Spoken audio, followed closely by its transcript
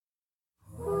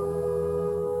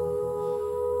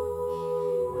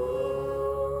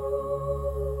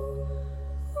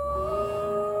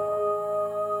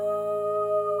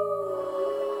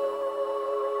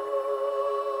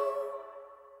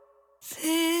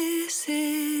This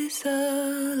is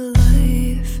a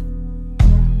life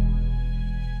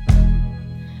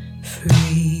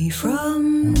free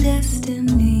from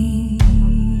destiny.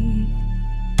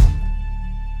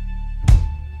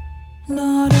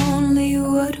 Not only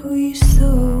what we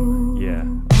sow. Yeah.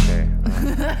 Okay.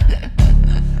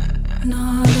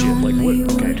 Not only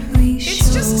what? Okay. what we show.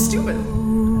 It's just stupid.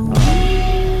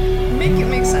 Make it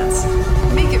make sense.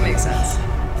 Make it make sense.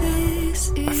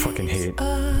 I fucking hate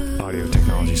audio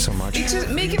technology so much.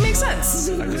 Make it make sense.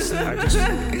 I just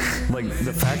like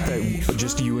the fact that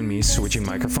just you and me switching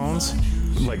microphones,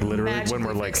 like literally Magically when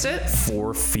we're like fixed it.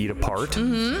 4 feet apart,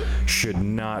 should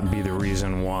not be the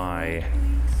reason why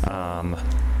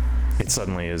it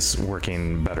suddenly is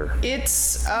working better.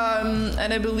 It's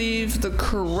and I believe the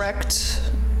correct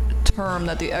term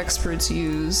that the experts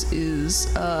use is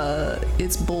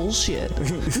it's bullshit.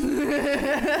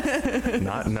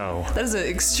 No. That is an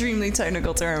extremely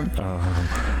technical term.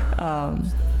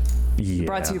 Yeah.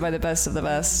 Brought to you by the best of the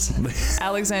best.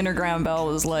 Alexander Graham Bell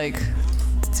was like,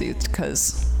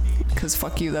 because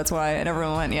fuck you, that's why. And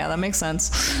everyone went, yeah, that makes sense.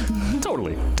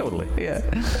 Totally. Yeah.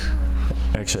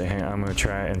 Actually, hang on, I'm gonna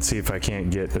try and see if I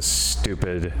can't get the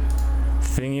stupid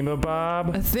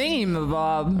thingy-mabob. A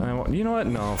thingamabob. You know what?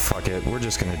 No, fuck it. We're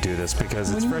just gonna do this because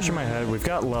it's fresh in my head. We've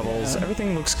got levels.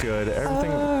 Everything looks good.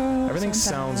 Everything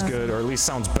sounds good, or at least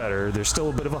sounds better. There's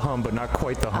still a bit of a hum, but not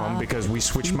quite the hum because we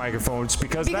switched microphones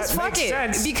because that fuck makes it.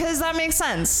 sense. Because that makes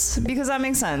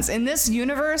sense. In this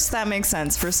universe, that makes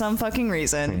sense for some fucking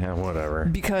reason. Yeah, whatever.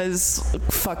 Because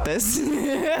fuck this.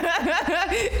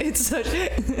 It's such.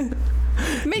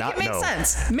 Make it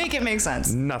make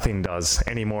sense. Nothing does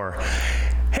anymore.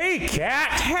 Hey,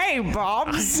 Kat. Hey,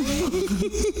 Bobs.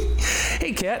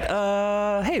 Hey,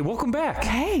 Kat. Hey, welcome back.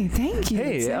 Hey, thank you.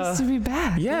 Hey, it's nice to be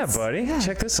back. Yeah, buddy. Yeah.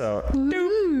 Check this out.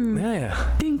 Woo.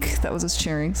 Yeah. Dink. That was us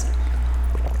cheering.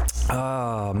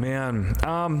 Oh, man.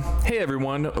 Hey,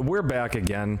 everyone. We're back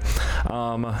again.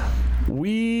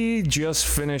 We just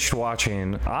finished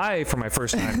watching, for my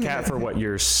first time, Kat, for what,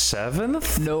 your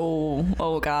 7th? No.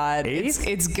 Oh, God. 8th?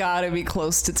 It's got to be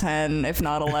close to 10, if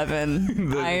not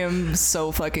 11. I am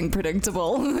so fucking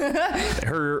predictable.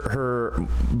 Her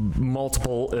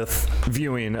multiple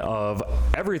viewing of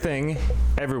everything,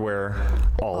 everywhere,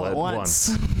 all at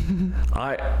once.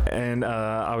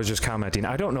 I was just commenting,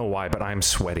 I don't know why, but I'm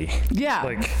sweaty. Yeah.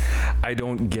 Like, I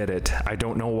don't get it. I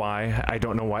don't know why.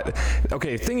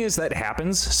 Okay, thing is that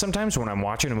happens sometimes when I'm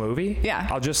watching a movie. Yeah.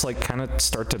 I'll just like kind of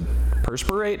start to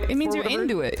perspirate. It means you're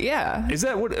into it. Yeah. Is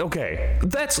that what? Okay.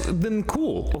 That's then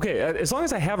cool. Okay. As long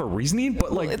as I have a reasoning,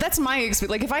 but like. That's my experience.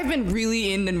 Like if I've been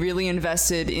really in and really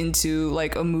invested into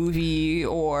like a movie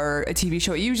or a TV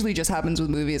show, it usually just happens with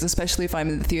movies, especially if I'm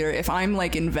in the theater. If I'm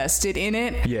like invested in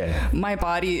it, yeah, my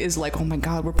body is like, oh my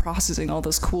God, we're processing all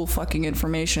this cool fucking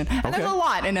information. And there's a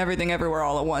lot in Everything Everywhere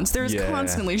All at Once. There's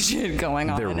constantly shit going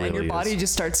on, really and your body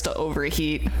just starts to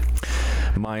overheat.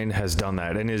 Mine has done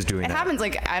that and is doing that. It happens,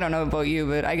 like, I don't know about you,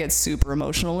 but I get super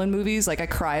emotional in movies. Like, I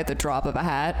cry at the drop of a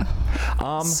hat.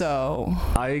 So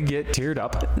I get teared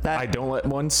up. I don't let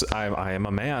once. I am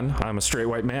a man. I'm a straight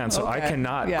white man, so I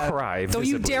cannot cry Don't visibly.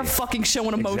 you dare fucking show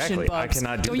an emotion, Exactly. Bubs. I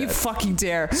cannot do Don't that. you fucking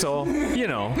dare. So, you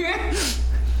know.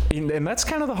 And that's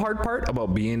kind of the hard part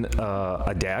about being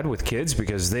a dad with kids,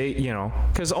 because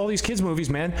because all these kids movies,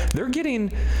 man, they're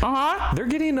getting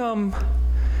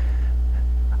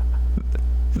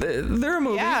they're a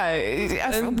movie.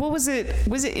 Yeah. What was it?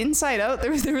 Was it Inside Out?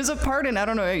 There was a part in, I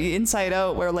don't know, Inside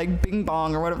Out where like Bing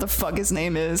Bong or whatever the fuck his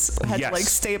name is had to like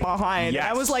stay behind. Yes.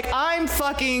 I was like, I'm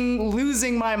fucking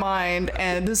losing my mind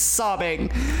and sobbing.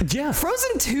 Yeah.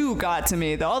 Frozen 2 got to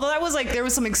me though. Although that was like, there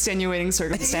was some extenuating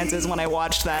circumstances when I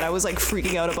watched that. I was like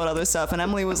freaking out about other stuff, and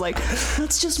Emily was like,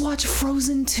 let's just watch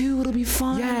Frozen 2. It'll be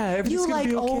fun. Yeah. You like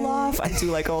be okay. Olaf? I do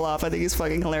like Olaf. I think he's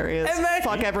fucking hilarious. And then,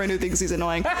 fuck everyone who thinks he's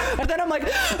annoying. But then I'm like,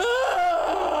 Olaf,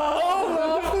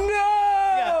 no!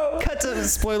 Yeah. Cut to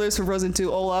spoilers for Frozen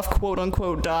 2. Olaf, quote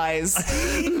unquote, dies.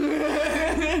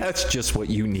 That's just what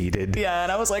you needed. Yeah,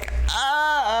 and I was like,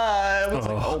 I was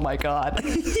like, oh my God.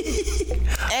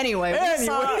 Anyway.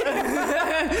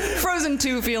 Frozen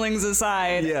 2 feelings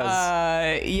aside. Yes.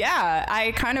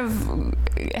 I kind of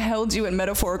held you at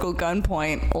metaphorical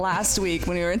gunpoint last week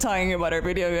when we were talking about our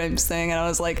video games thing, and I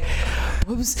was like,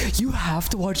 Bubs, you have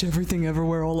to watch Everything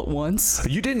Everywhere All at Once.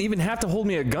 You didn't even have to hold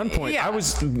me at gunpoint. Yeah. I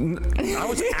was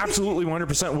absolutely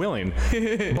 100% willing.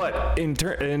 But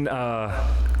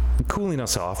cooling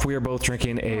us off, we are both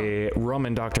drinking a rum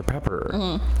and Dr.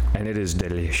 Pepper, and it is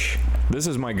delish. This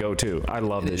is my go-to. I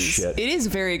love this shit. It is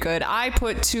very good. I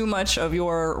put too much of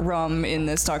your rum in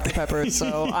this Dr. Pepper,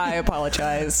 so I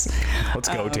apologize. Let's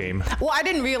go, team. Well, I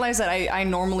didn't realize that I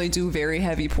normally do very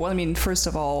heavy pour. I mean, first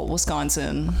of all,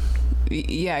 Wisconsin,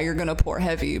 yeah, you're gonna pour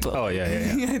heavy, but Yeah.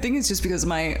 I think it's just because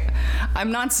I'm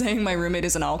not saying my roommate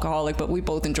is an alcoholic, but we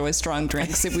both enjoy strong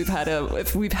drinks if we've had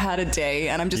a day,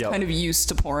 and I'm just kind of used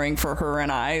to pouring for her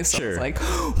and I, so it's like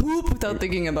whoop without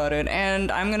thinking about it,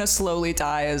 and I'm gonna slowly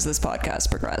die as this podcast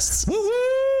progresses.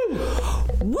 Woo!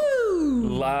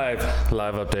 Live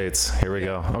updates. Here we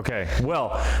go. Okay.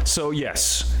 Well, so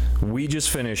yes, we just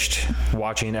finished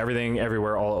watching Everything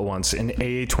Everywhere All at Once, an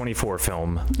A24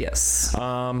 film. Yes.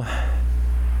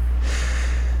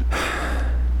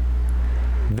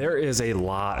 There is a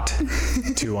lot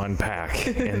to unpack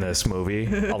in this movie.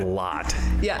 A lot.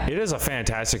 Yeah. It is a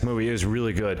fantastic movie. It is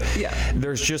really good. Yeah.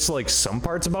 There's just like some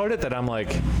parts about it that I'm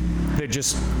like, they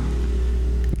just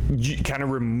kind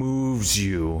of removes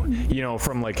you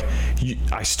from like,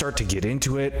 I start to get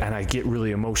into it and I get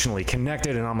really emotionally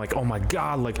connected, and I'm like, oh my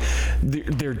God, like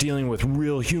they're dealing with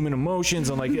real human emotions,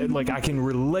 and like I can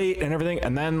relate and everything.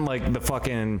 And then like the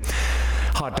fucking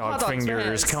hot dog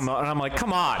fingers come out, and I'm like,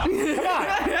 come on, you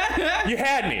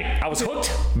had me. I was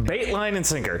hooked, bait, line, and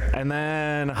sinker, and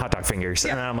then hot dog fingers,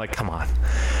 and then I'm like, come on.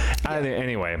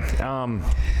 Anyway,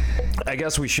 I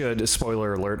guess we should,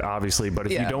 spoiler alert, obviously, but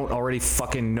if you don't already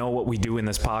fucking know what we do in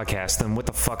this podcast, then what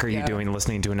the fuck are you doing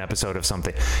listening to an episode of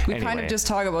something? We kind of just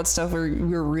talk about stuff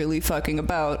we're really fucking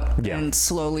about, and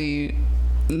slowly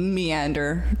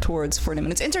meander towards 40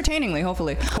 minutes entertainingly,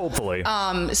 hopefully.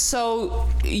 So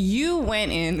you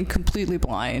went in completely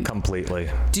blind.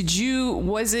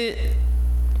 Was it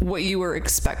what you were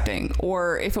expecting,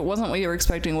 or if it wasn't what you were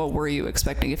expecting, what were you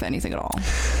expecting, if anything at all?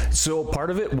 So part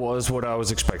of it was what I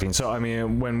was expecting. So I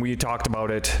mean, when we talked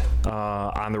about it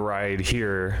on the ride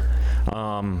here,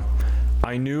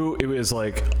 I knew it was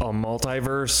like a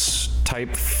multiverse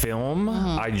type film.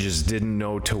 I just didn't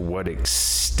know to what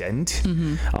extent.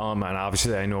 And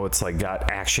obviously I know it's like got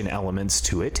action elements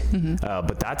to it,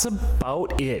 but that's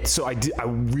about it. So I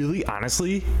really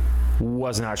honestly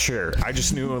was not sure. I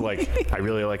just knew like I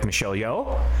really like Michelle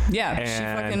Yeoh. Yeah, she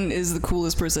fucking is the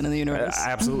coolest person in the universe.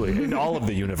 Absolutely, in all of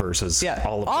the universes. Yeah,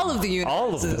 all of the universes.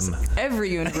 All of them.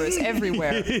 Every universe,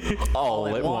 everywhere, all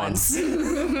at once.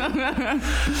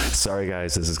 Sorry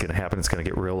guys, this is gonna happen. It's gonna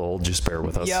get real old. Just bear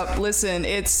with us. Yep. Listen,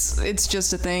 it's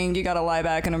just a thing. You gotta lie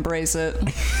back and embrace it.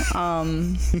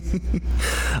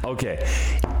 Okay.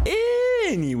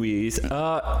 Anyways,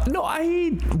 no,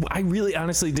 I really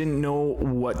honestly didn't know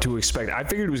what to expect. I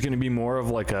figured it was going to be more of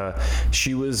like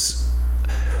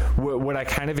what I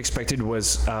kind of expected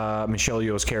was Michelle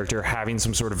Yeoh's character having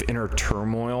some sort of inner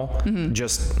turmoil,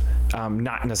 just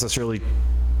not necessarily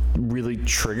really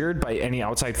triggered by any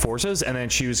outside forces, and then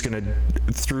she was going to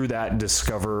through that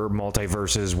discover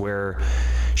multiverses where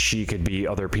she could be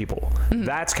other people.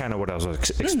 That's kind of what I was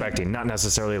expecting, not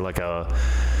necessarily like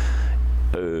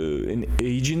an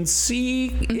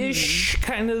agency-ish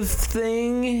kind of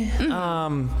thing.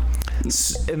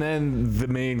 And then the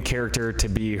main character to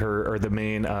be her, or the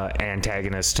main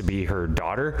antagonist to be her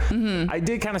daughter. I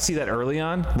did kind of see that early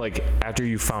on, like after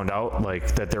you found out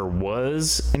like that there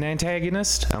was an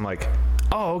antagonist. I'm like,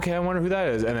 oh, okay, I wonder who that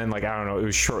is. And then like, I don't know, it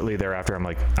was shortly thereafter I'm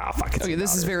like, oh fuck, it's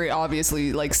this is very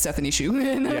obviously like Stephanie Shu. But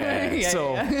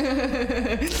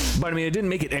I mean, it didn't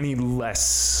make it any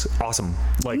less awesome.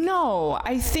 Like, no,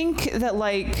 I think that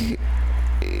like,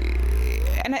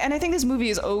 and I think this movie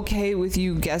is okay with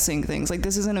you guessing things. Like,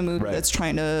 this isn't a movie that's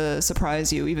trying to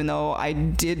surprise you, even though I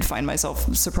did find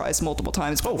myself surprised multiple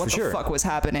times by what the fuck was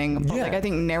happening. But like, I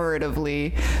think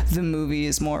narratively, the movie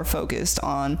is more focused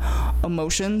on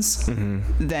emotions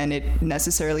than it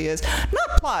necessarily is.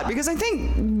 Not plot, because I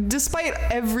think despite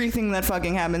everything that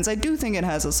fucking happens, I do think it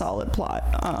has a solid plot.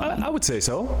 I would say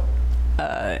so.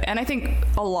 And I think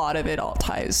a lot of it all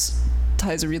ties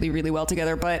really, really well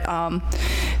together. But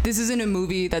this isn't a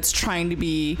movie that's trying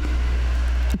to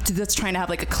have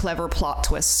like a clever plot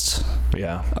twist,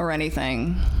 or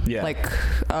anything. Like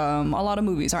a lot of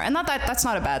movies are, and not that's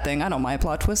not a bad thing. I don't mind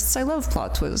plot twists. I love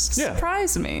plot twists.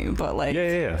 Surprise me, but like,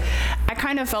 I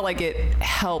kind of felt like it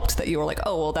helped that you were like,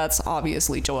 oh well, that's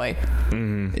obviously Joy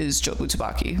is Jobu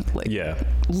Tsubaki. Like,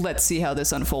 let's see how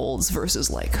this unfolds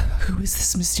versus like, who is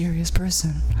this mysterious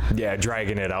person?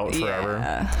 Dragging it out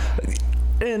forever.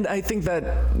 And I think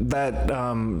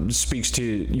that speaks to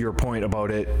your point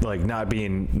about it, like not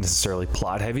being necessarily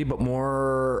plot heavy, but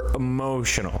more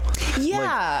emotional.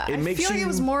 Yeah, like, I feel like it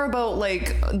was more about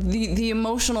like the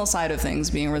emotional side of things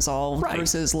being resolved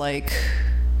versus like,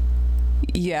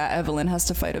 yeah, Evelyn has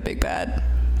to fight a big bad.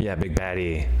 Yeah, big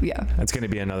baddie. Yeah, that's gonna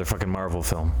be another fucking Marvel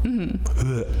film.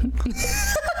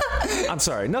 I'm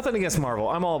sorry, nothing against Marvel.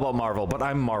 I'm all about Marvel, but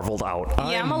I'm marveled out.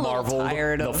 I'm a little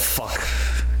tired of the fuck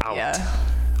out. Yeah.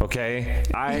 Okay,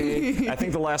 I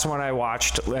think the last one I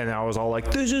watched and I was all like,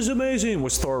 "This is amazing,"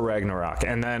 was Thor Ragnarok,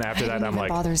 and then after that, I'm like,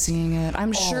 bother seeing it.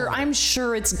 I'm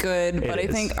sure it's good, but I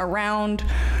think around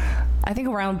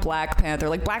Black Panther,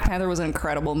 like Black Panther was an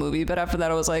incredible movie, but after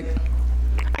that, I was like,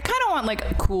 I kind of want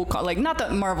like cool, like not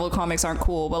that Marvel comics aren't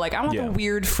cool, but like I want the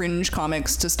weird fringe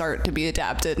comics to start to be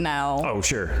adapted now. Oh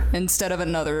sure. Instead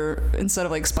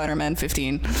of like Spider-Man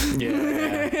 15.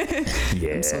 Yeah.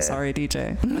 Yeah. I'm so sorry,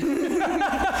 DJ.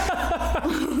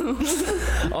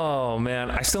 Oh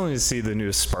man, I still need to see the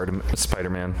newest Spider-Man.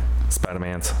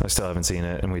 Spider-Mans. I still haven't seen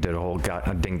it, and we did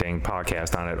a ding dang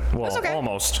podcast on it. Well, okay.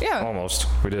 almost. Yeah. Almost.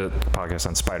 We did a podcast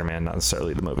on Spider-Man, not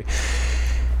necessarily the movie.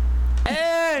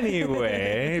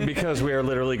 Anyway, because we are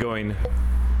literally going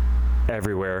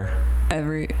everywhere.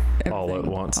 All at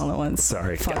once. All at once.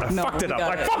 Sorry. I fucked it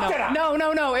up.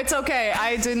 No, it's okay.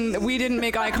 We didn't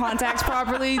make eye contact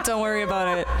properly. Don't worry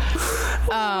about it. Oh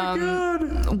my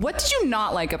God. What did you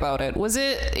not like about it? Was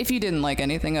it, if you didn't like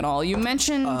anything at all, you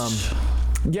mentioned...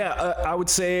 I would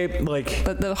say, like...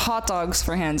 But the hot dogs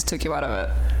for hands took you out of it.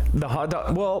 The hot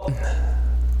dog... Well...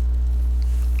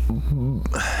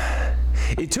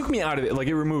 It took me out of it, like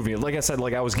it removed me. Like I said,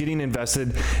 like I was getting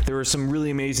invested. There were some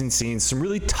really amazing scenes, some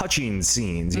really touching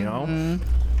scenes, you know? And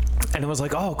it was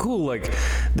like, oh, cool, like,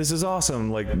 this is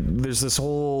awesome. Like, there's this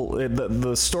whole,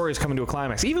 the story is coming to a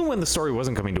climax. Even when the story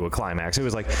wasn't coming to a climax, it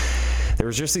was like, there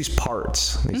was just these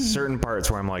parts, these certain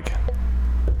parts where I'm like,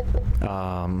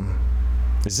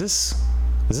 is this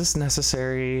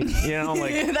necessary? You know,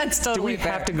 like, that's totally do we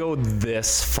have to go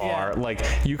this far? Yeah. Like,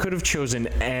 you could have chosen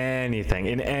anything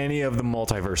in any of the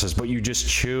multiverses, but you just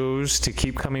chose to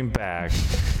keep coming back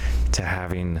to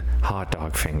having hot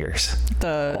dog fingers.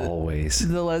 Always.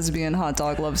 The lesbian hot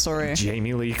dog love story.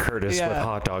 Jamie Lee Curtis with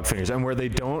hot dog fingers, and where they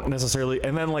don't necessarily,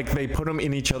 and then like they put them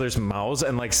in each other's mouths,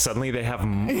 and like suddenly they have,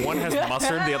 one has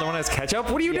mustard, the other one has ketchup.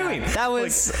 What are you doing? That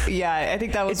was, like, I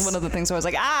think that was one of the things where I was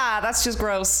like, that's just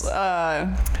gross.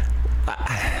 I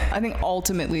think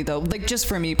ultimately though, like just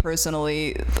for me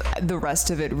personally, the rest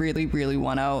of it really, really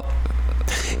won out.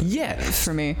 Yeah,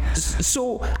 for me.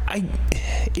 So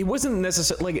it wasn't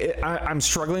necessarily like I'm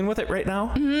struggling with it right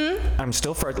now. I'm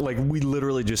still like we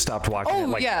literally just stopped watching it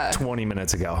like 20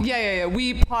 minutes ago. Yeah.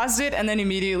 We paused it and then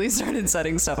immediately started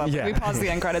setting stuff up. Yeah. We paused the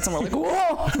end credits and we're like,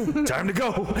 whoa, time to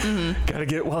go. Gotta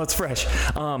get it while it's fresh.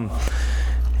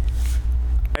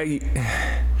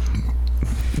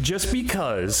 Just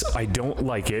because I don't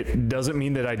like it doesn't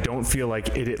mean that I don't feel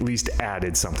like it at least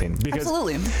added something. Because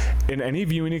absolutely. In any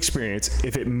viewing experience,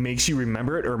 if it makes you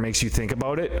remember it or makes you think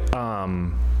about it,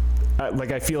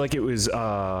 like I feel like it was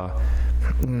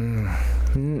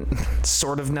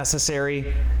sort of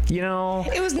necessary, you know?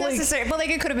 It was necessary, but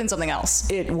like it could have been something else.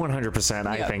 It 100%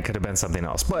 I think could have been something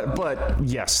else. But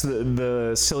yes,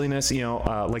 the silliness, you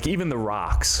know, like even the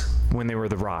rocks, when they were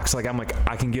the rocks, like I'm like,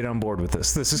 I can get on board with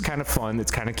this. This is kind of fun. It's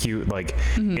kind of cute. Like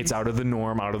it's out of the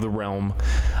norm, out of the realm.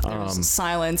 There's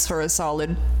silence for a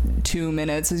solid 2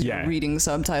 minutes as you're reading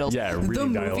subtitles. Yeah,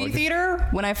 reading the movie dialogue. Theater,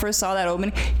 when I first saw that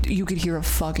opening, you could hear a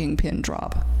fucking pin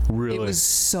drop. Really? It was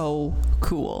so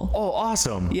cool. Oh,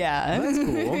 awesome. Yeah.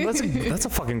 That's cool. That's a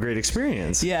fucking great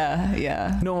experience.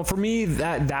 Yeah. No, for me,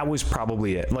 that was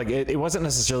probably it. Like, it wasn't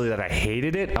necessarily that I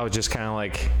hated it. I was just kind of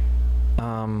like,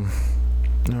 no.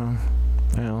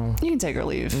 Well, you can take or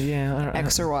leave. Yeah.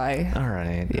 X or Y. All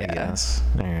right. Yeah. I guess.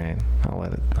 All right. I'll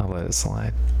let it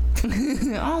slide.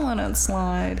 I'll let it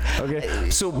slide. Okay.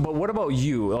 So, but what about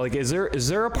you? Like, is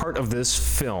there a part of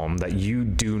this film that you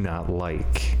do not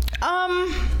like?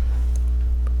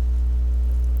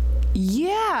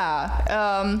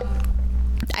 Yeah.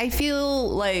 I feel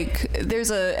like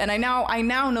and I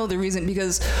now know the reason,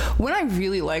 because when I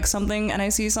really like something and I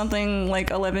see something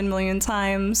like 11 million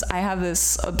times, I have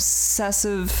this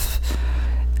obsessive,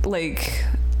 like,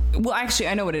 well, actually,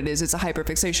 I know what it is. It's a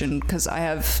hyperfixation because I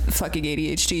have fucking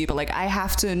ADHD, but like I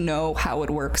have to know how it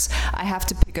works. I have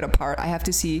to pick it apart. I have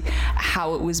to see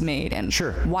how it was made and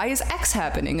why is X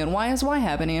happening and why is Y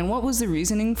happening and what was the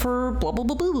reasoning for blah blah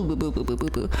blah blah blah blah blah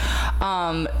blah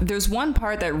blah. There's one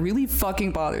part that really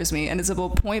fucking bothers me, and it's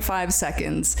about 0.5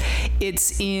 seconds.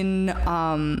 It's in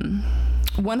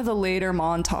one of the later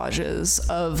montages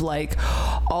of like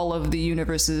all of the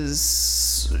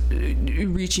universes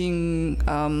reaching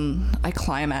a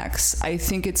climax. I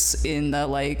think it's in the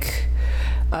like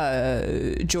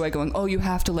Joy going, "Oh, you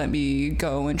have to let me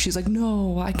go," and she's like,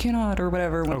 "No, I cannot," or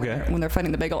whatever. When they're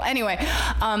fighting the bagel. Anyway,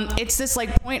 it's this like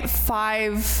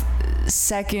 0.5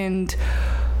 second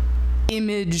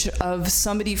image of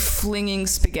somebody flinging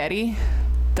spaghetti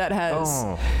that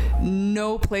has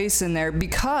no place in there,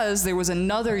 because there was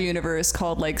another universe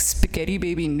called like Spaghetti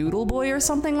Baby Noodle Boy or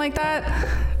something like that.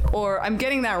 Or I'm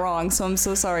getting that wrong, so I'm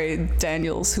so sorry,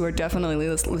 Daniels, who are definitely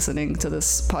listening to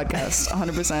this podcast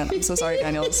 100%. I'm so sorry,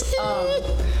 Daniels.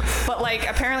 But like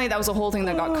apparently that was a whole thing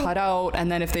that got cut out,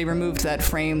 and then if they removed that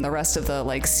frame, the rest of the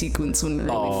like sequence wouldn't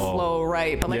really flow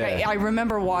right. But like I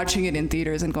remember watching it in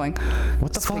theaters and going,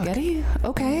 "What the spaghetti?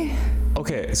 Fuck?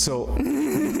 Okay, so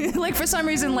like for some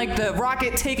reason, like the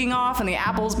rocket taking off and the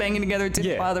apples banging together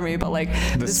didn't bother me, but like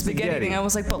the spaghetti thing, I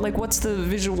was like, but like what's the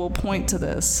visual point to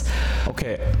this?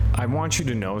 Okay, I want you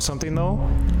to know something though.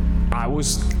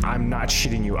 I'm not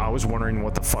shitting you. I was wondering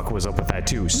what the fuck was up with that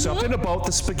too. Something about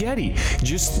the spaghetti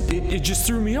it just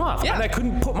threw me off, and I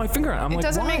couldn't put my finger on it. It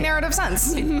doesn't make narrative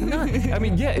sense. I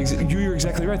mean, you're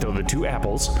exactly right though. The two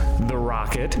apples, the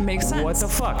rocket, makes sense. What the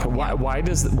fuck? Why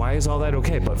is all that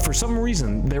okay? But for some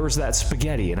reason there was that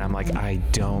spaghetti, and I'm like, I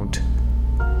don't.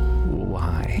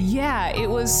 Why? Yeah, it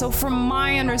was. So from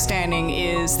my understanding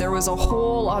is there was a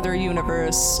whole other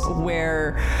universe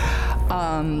where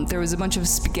there was a bunch of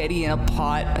spaghetti in a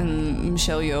pot, and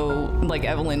Michelle Yeoh, like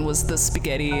Evelyn, was the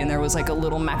spaghetti, and there was like a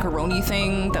little macaroni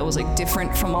thing that was like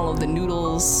different from all of the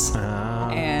noodles,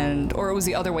 or it was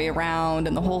the other way around,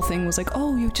 and the whole thing was like,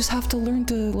 oh, you just have to learn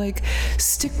to like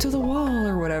stick to the wall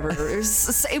or whatever.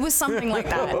 It was something like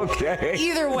that. Okay.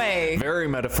 Either way, very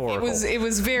metaphorical. It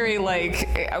was very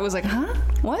like, I was like, huh?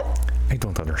 What? I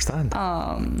don't understand.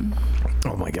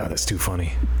 Oh my god, that's too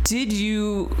funny. Did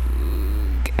you?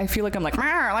 I feel like I'm like,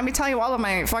 let me tell you all of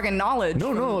my fucking knowledge.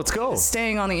 No, let's go.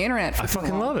 Staying on the internet. I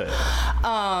fucking love it.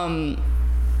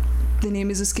 The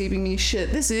name is escaping me.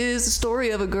 Shit. This is the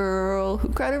story of a girl who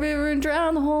cried a river and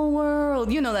drowned the whole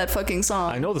world. You know that fucking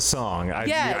song. I know the song.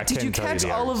 I did you catch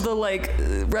all of the like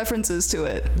references to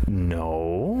it?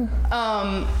 No.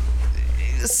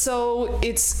 So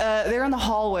it's they're in the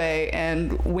hallway,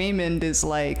 and Waymond is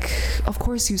like, of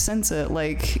course you sense it,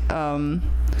 like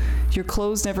your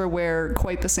clothes never wear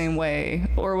quite the same way,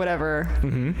 or whatever.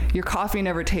 Your coffee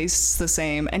never tastes the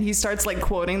same, and he starts like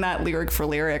quoting that lyric for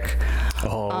lyric.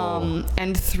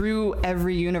 And through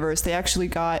every universe they actually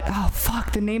got,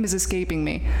 the name is escaping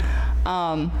me.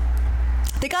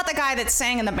 They got the guy that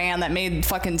sang in the band that made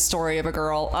fucking Story of a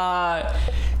Girl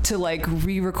to like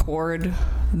re-record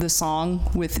the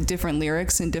song with different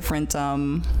lyrics and different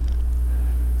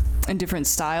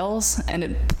styles, and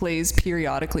it plays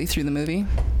periodically through the movie.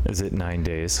 Is it 9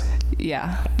 Days?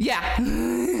 Yeah.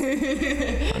 I'm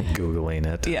Googling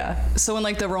it. Yeah. So in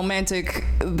like the romantic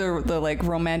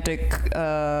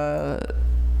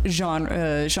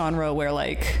genre where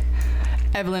like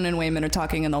Evelyn and Waymond are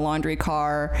talking in the laundry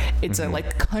car, it's a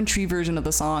like country version of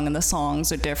the song, and the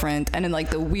songs are different. And in like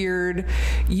the weird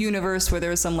universe where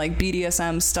there's some like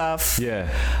BDSM stuff,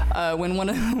 when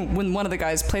one of the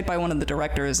guys played by one of the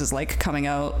directors is like coming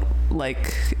out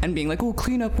like and being like, oh,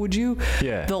 clean up, would you?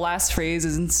 The last phrase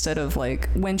is, instead of like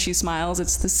when she smiles,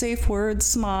 it's the safe word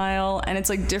smile, and it's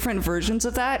like different versions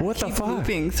of that. What the fuck?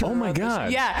 Looping through. Oh my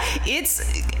god.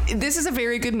 This is a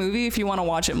very good movie if you want to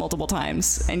watch it multiple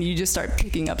times, and you just start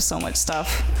picking up so much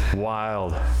stuff.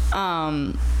 Wild.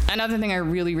 Another thing I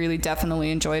really, really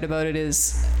definitely enjoyed about it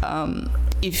is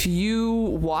if you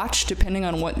watch, depending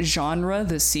on what genre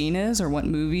the scene is or what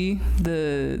movie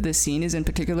the scene is in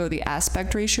particular, the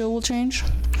aspect ratio will change.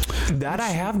 That I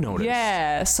have noticed.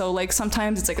 Yeah, so like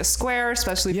sometimes it's like a square,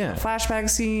 especially for the flashback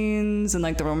scenes, and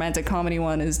like the romantic comedy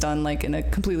one is done like in a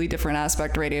completely different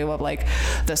aspect ratio of like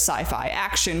the sci-fi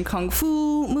action kung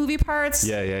fu movie parts.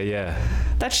 Yeah.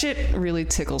 That shit really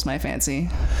tickles my fancy.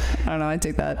 I don't know, I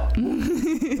take that.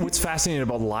 What's fascinating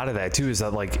about a lot of that too is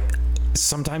that like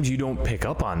sometimes you don't pick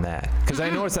up on that, because I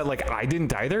noticed that like I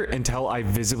didn't either until I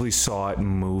visibly saw it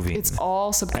moving. It's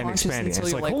all subconscious and expanding.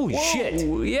 It's like holy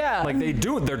shit, yeah, like they're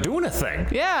doing a thing.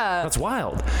 Yeah, that's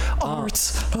wild. Art.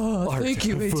 Thank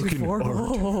you,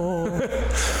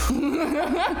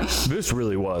 A24. This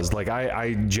really was like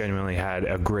I genuinely had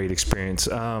a great experience.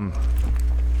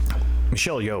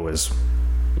 Michelle Yeoh is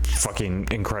fucking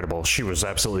incredible. She was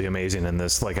absolutely amazing in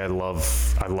this. Like I've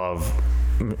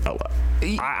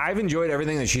enjoyed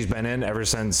everything that she's been in ever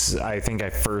since I think I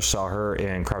first saw her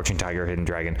in Crouching Tiger, Hidden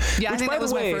Dragon. Yeah, I think that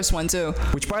was my first one too.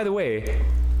 Which, by the way,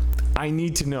 I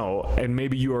need to know, and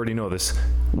maybe you already know this,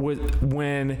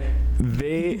 when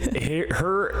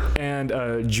her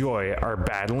and Joy are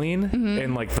battling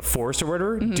in like the forest or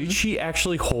whatever, did she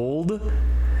actually hold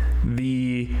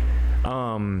the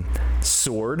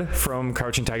sword from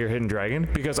Crouching Tiger, Hidden Dragon?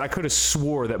 Because I could have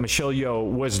swore that Michelle Yeoh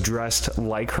was dressed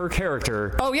like her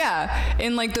character. Oh yeah,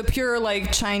 in like the pure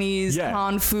like Chinese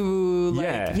kung fu.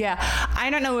 Like, yeah. I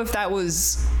don't know if that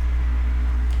was.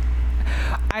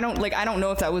 I don't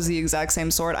know if that was the exact same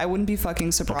sword. I wouldn't be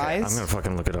fucking surprised. Okay, I'm gonna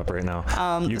fucking look it up right now.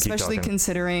 Especially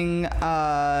considering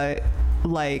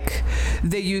like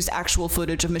they used actual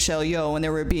footage of Michelle Yeoh and they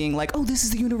were being like, oh, this is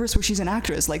the universe where she's an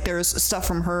actress. Like there's stuff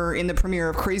from her in the premiere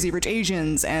of Crazy Rich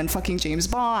Asians and fucking James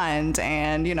Bond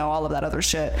and, you know, all of that other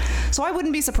shit. So I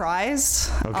wouldn't be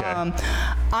surprised. Okay.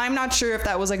 I'm not sure if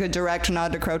that was like a direct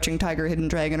nod to Crouching Tiger, Hidden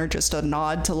Dragon or just a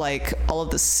nod to like all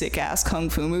of the sick ass kung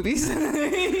fu movies.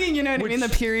 You know what I mean? The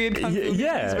period kung fu movies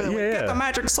where they're like, get the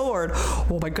magic sword.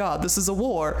 Oh my God, this is a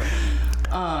war.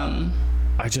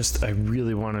 I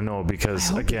really want to know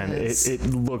because again, it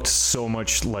looked so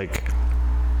much like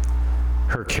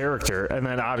her character, and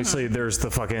then obviously there's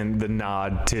the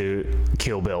nod to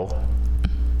Kill Bill.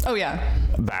 Oh yeah.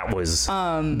 That was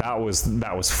fun. That was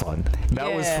fun.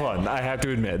 I have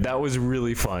to admit, that was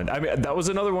really fun. I mean, that was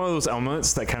another one of those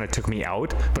elements that kind of took me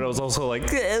out, but I was also like,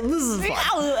 this is fun.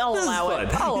 I'll allow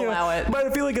it. But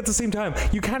I feel like at the same time,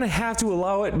 you kind of have to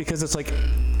allow it because it's like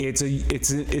it's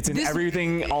an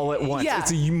everything all at once. Yeah.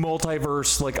 It's a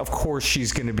multiverse. Like, of course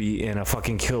she's gonna be in a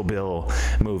fucking Kill Bill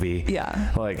movie.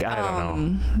 Yeah. Like, I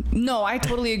don't know. No, I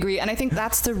totally agree, and I think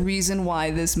that's the reason why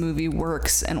this movie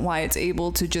works and why it's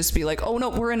able to just be like, oh no,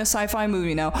 we're in a sci-fi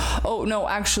movie now. Oh no,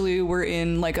 actually we're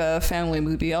in like a family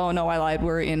movie. Oh no, I lied,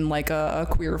 we're in like a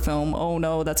queer film. Oh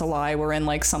no, that's a lie, we're in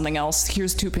like something else.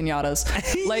 Here's 2 piñatas.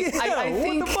 Like I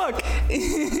think what the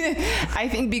fuck? I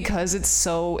think because it's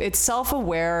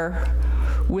self-aware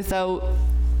without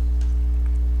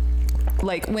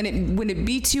like when it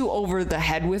beats you over the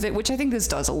head with it, which I think this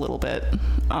does a little bit.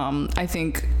 I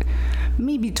think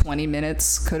maybe 20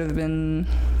 minutes could have been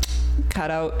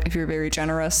cut out if you're very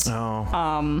generous.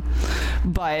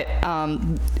 But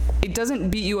it doesn't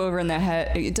beat you over in the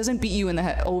head. It doesn't beat you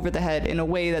over the head in a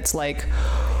way that's like,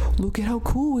 look at how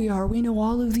cool we are. We know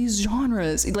all of these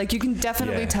genres. Like you can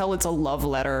definitely tell it's a love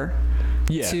letter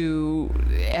to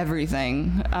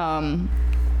everything.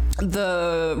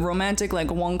 The romantic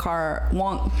like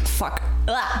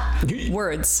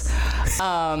words.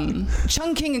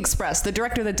 Chungking Express, the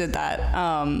director that did that.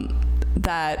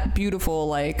 That beautiful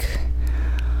like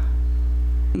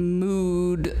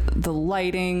mood, the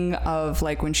lighting of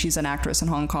like when she's an actress in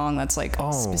Hong Kong, that's like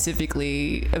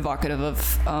specifically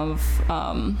evocative of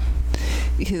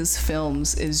his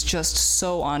films, is just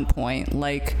so on point.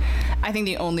 Like I think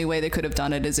the only way they could have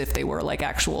done it is if they were like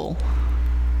actual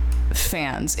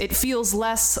fans. It feels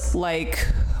less like,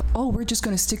 oh, we're just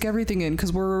going to stick everything in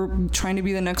because we're trying to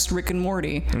be the next Rick and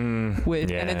Morty. And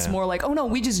it's more like, oh no,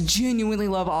 we just genuinely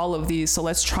love all of these, so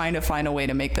let's try to find a way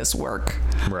to make this work.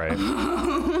 Right.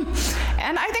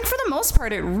 And I think for the most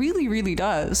part, it really, really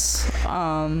does.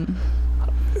 I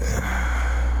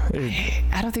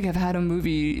don't think I've had a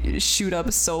movie shoot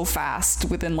up so fast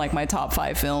within like my top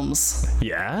 5 films.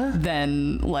 Yeah?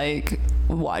 Than like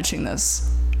watching this.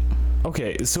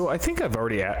 Okay, so I think I've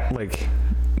already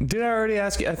did I already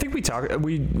ask you? I think we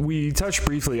touched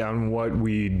briefly on what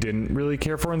we didn't really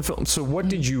care for in the film. So what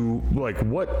did you like?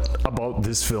 What about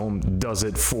this film does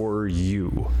it for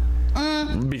you?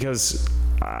 Because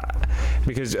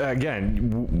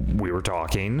again, we were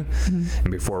talking,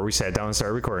 and before we sat down and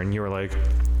started recording, you were like,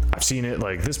 I've seen it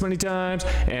like this many times,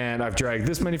 and I've dragged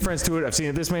this many friends to it. I've seen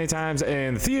it this many times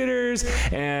in the theaters,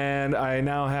 and I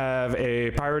now have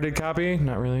a pirated copy.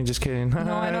 Not really, just kidding.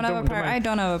 No, I don't have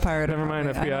a pirated. Never mind,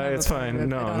 FBI. It's fine.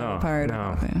 No. I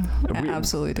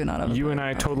absolutely do not have. You and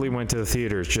I totally went to the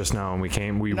theaters just now, and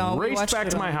we raced back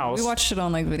to my house. We watched it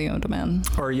on like video on demand.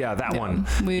 Or that one.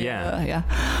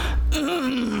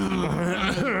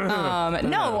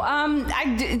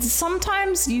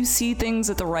 Sometimes you see things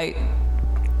at the right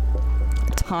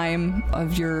time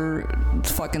of your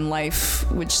fucking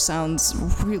life, which sounds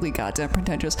really goddamn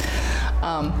pretentious,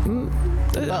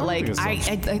 but like I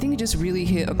think it just really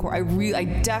hit a chord. I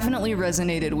definitely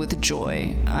resonated with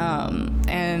Joy,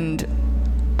 and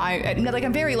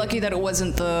I'm very lucky that it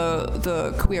wasn't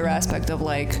the queer aspect of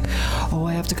like, oh,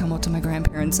 I have to come out to my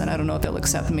grandparents and I don't know if they'll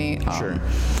accept me. Sure.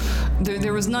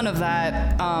 There was none of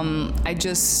that.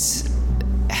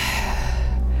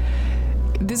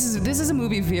 this is a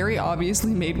movie very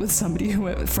obviously made with somebody who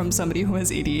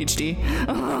has ADHD.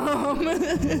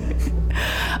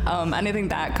 And I think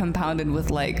that compounded with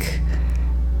like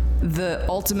the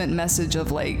ultimate message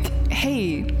of like,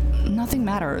 hey, nothing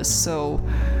matters, so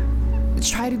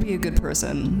try to be a good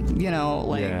person, you know,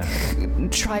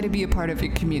 like try to be a part of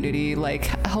your community, like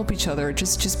help each other,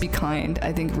 just be kind,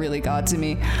 I think really got to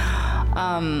me.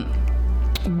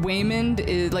 Waymond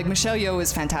is like, Michelle Yeoh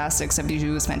is fantastic,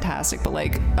 72 is fantastic, but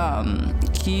like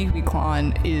Ke Huy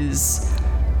Quan is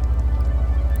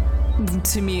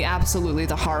to me absolutely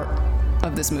the heart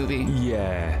of this movie.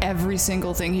 Yeah. Every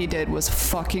single thing he did was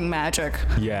fucking magic.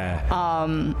 Yeah.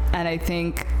 And I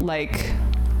think like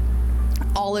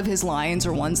all of his lines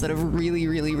are ones that have really,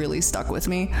 really, really stuck with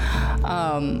me.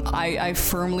 I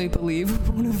firmly believe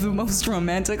one of the most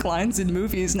romantic lines in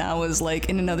movies now is like,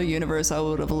 in another universe, I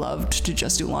would have loved to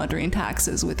just do laundry and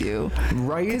taxes with you.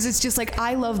 Right. Because it's just like,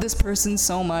 I love this person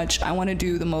so much. I want to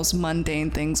do the most mundane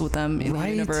things with them in the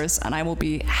universe, and I will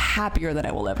be happier than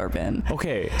I will ever been.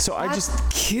 Okay, so that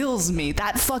kills me.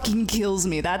 That fucking kills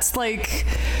me. That's like...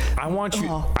 I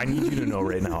need you to know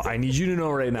right now.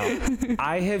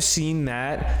 I have seen that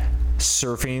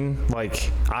surfing,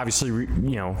 like, obviously,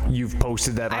 you know, you've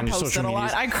posted that on your social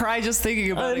media. I cry just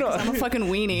thinking about it because I'm a fucking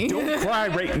weenie. Don't cry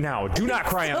right now. Do not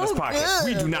cry on this podcast.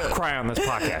 We do not cry on this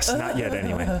podcast. Not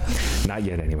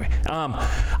yet, anyway.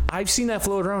 I've seen that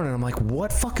float around, and I'm like,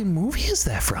 what fucking movie is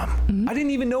that from? Mm-hmm. I didn't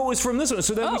even know it was from this one.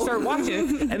 So then we start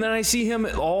watching it, and then I see him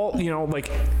all, you know, like,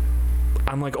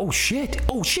 I'm like, oh shit,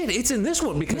 it's in this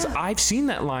one, because I've seen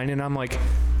that line, and I'm like,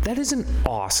 that is an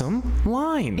awesome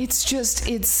line. It's just,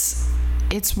 it's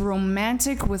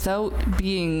romantic without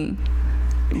being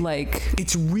like...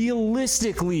 It's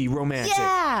realistically romantic.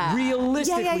 Yeah.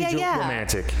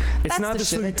 Romantic. It's not the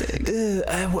shit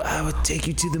I would take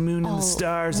you to the moon and the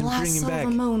stars and bring you back.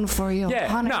 The moon for you. Yeah,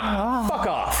 honey. fuck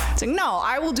off. It's like, no,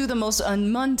 I will do the most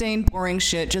mundane, boring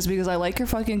shit just because I like your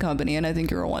fucking company and I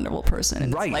think you're a wonderful person.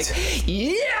 And right. It's like,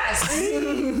 yes!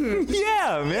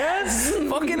 Yeah, man.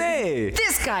 Fucking A.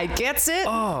 This guy gets it.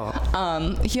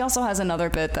 Oh. He also has another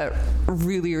bit that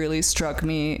really, really struck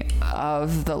me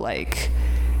of the, like...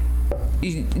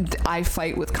 I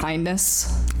fight with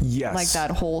kindness. Yes. Like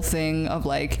that whole thing of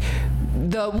like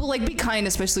be kind,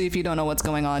 especially if you don't know what's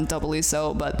going on, doubly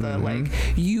so, but the like,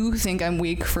 you think I'm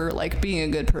weak for like being a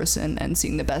good person and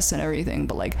seeing the best in everything,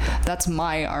 but like that's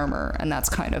my armor, and that's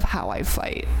kind of how I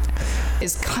fight,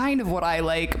 is kind of what I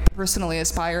like personally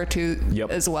aspire to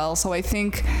as well. So I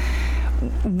think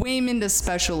Waymond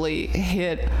especially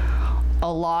hit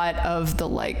a lot of the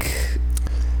like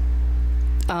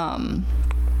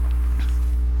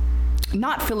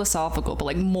not philosophical, but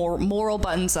like more moral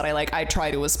buttons that I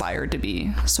try to aspire to be,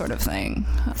 sort of thing.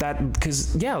 That,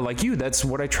 because like you, that's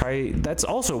what I try. That's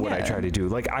also what I try to do.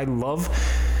 Like, I love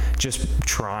just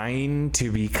trying to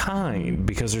be kind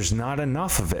because there's not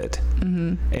enough of it.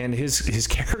 Mm-hmm. And his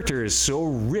character is so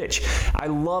rich. I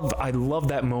love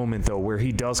that moment though where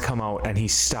he does come out and he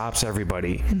stops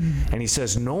everybody and he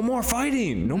says, "No more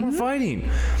fighting, no more fighting."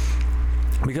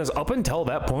 Because up until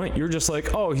that point, you're just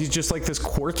like, oh, he's just like this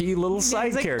quirky little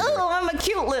side character. Oh, I'm a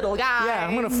cute little guy. Yeah,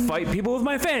 I'm gonna fight people with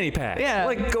my fanny pack. Yeah,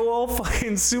 like go all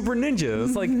fucking super ninja.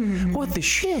 It's like, what the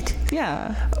shit?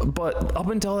 Yeah. But up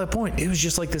until that point, it was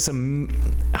just like this.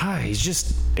 He's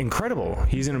just incredible.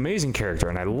 He's an amazing character,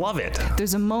 and I love it.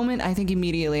 There's a moment I think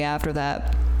immediately after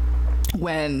that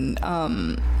when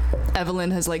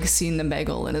Evelyn has like seen the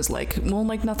bagel and is like, well,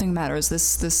 like nothing matters, this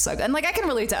sucks. And like I can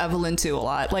relate to Evelyn too a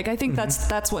lot. Like I think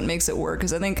that's what makes it work,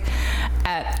 because I think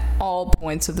at all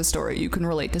points of the story you can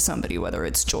relate to somebody, whether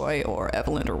it's Joy or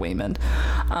Evelyn or Waymond.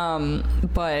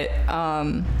 But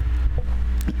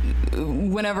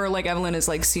whenever like Evelyn is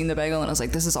like seen the bagel and I was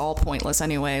like, this is all pointless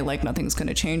anyway, like nothing's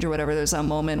gonna change or whatever, there's that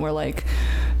moment where like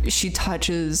she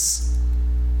touches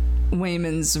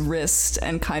Waymond's wrist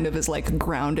and kind of is like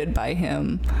grounded by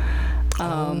him.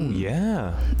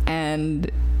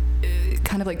 And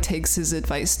kind of like takes his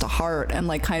advice to heart and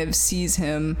like kind of sees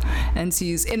him and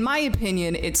sees, in my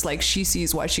opinion, it's like she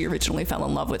sees why she originally fell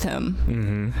in love with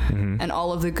him. And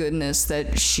all of the goodness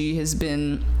that she has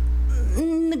been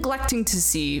neglecting to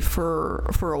see for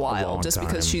a while, just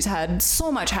because she's had so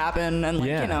much happen and like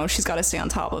you know, she's got to stay on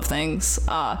top of things.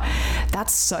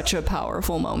 That's such a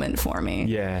powerful moment for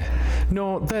me. And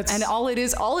all it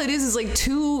is like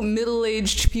two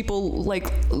middle-aged people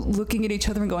like looking at each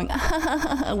other and going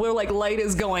where like light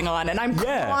is going on, and I'm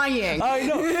crying. I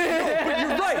know.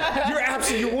 But you're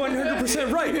right. You're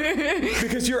 100% right,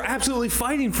 because you're absolutely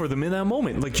fighting for them in that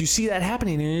moment. Like you see that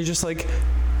happening and you're just like,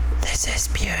 this is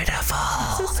beautiful.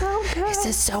 This is so good. This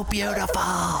is so beautiful.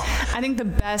 I think the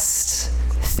best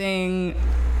thing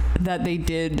that they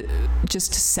did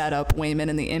just to set up Waymond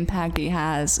and the impact he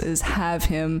has is have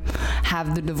him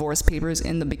have the divorce papers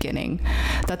in the beginning,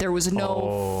 that there was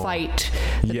no fight,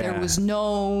 that there was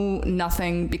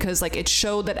nothing, because like it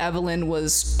showed that Evelyn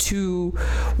was too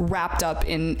wrapped up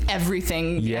in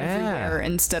everything everywhere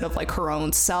instead of like her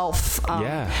own self.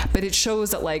 But it shows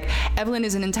that like Evelyn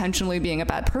isn't intentionally being a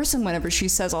bad person whenever she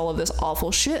says all of this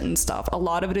awful shit and stuff. A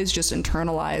lot of it is just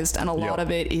internalized, and a lot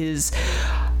of it is,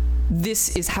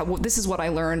 this is what I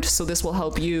learned, so this will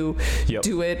help you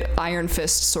do it, iron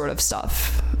fist sort of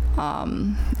stuff.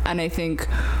 And I think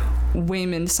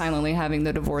Waymond silently having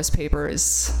the divorce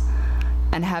papers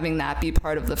and having that be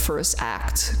part of the first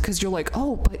act, because you're like,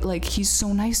 oh, but like he's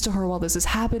so nice to her while this is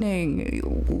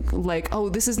happening. Like, oh,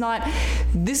 this is not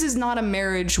a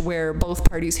marriage where both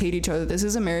parties hate each other. This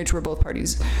is a marriage where both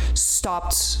parties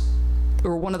stopped,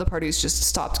 or one of the parties just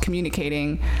stopped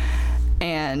communicating,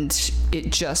 and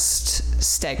it just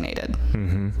stagnated.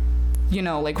 You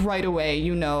know, like right away,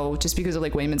 you know, just because of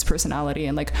like Waymond's personality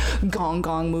and like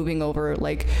Gong moving over,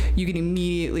 like you can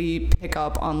immediately pick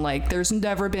up on like there's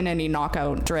never been any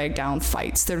knockout, drag down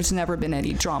fights. There's never been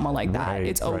any drama like that.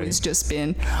 It's always just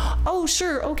been, oh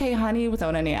sure, okay, honey,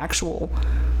 without any actual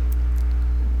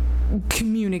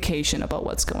communication about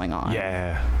what's going on.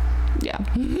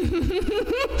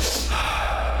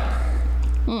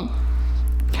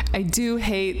 I do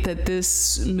hate that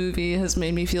this movie has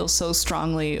made me feel so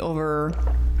strongly over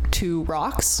two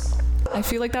rocks. I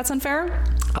feel like that's unfair.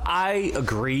 I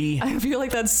agree. I feel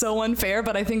like that's so unfair,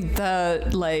 but I think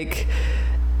that like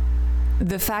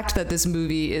the fact that this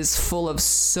movie is full of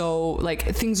so like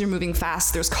things are moving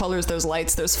fast, there's colors, there's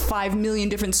lights, there's 5 million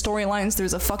different storylines,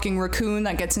 there's a fucking raccoon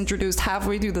that gets introduced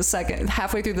halfway through the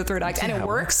third act, and it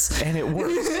works.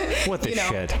 What the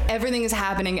shit? Everything is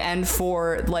happening, and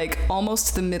for like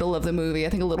almost the middle of the movie,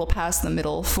 I think a little past the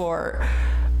middle, for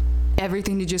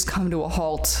everything to just come to a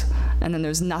halt, and then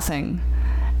there's nothing.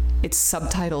 It's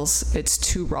subtitles, it's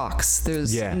two rocks,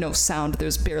 there's no sound,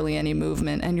 there's barely any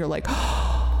movement, and you're like,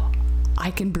 I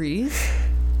can breathe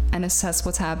and assess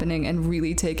what's happening and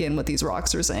really take in what these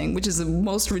rocks are saying, which is the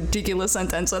most ridiculous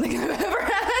sentence I think I've ever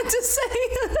had to say.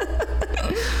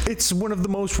 It's one of the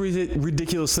most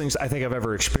ridiculous things I think I've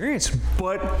ever experienced,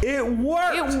 but it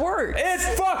worked. It worked. It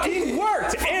fucking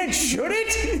worked. And should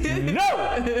it?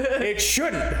 No, it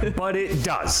shouldn't, but it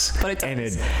does.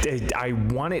 And I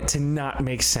want it to not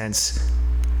make sense,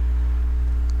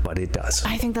 but it does.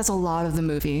 I think that's a lot of the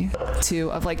movie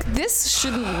too, of like, this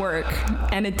shouldn't work,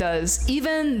 and it does.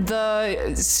 Even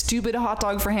the stupid hot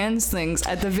dog for hands things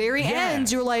at the very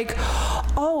end, you're like,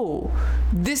 oh,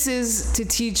 this is to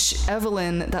teach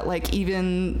Evelyn that like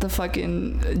even the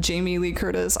fucking Jamie Lee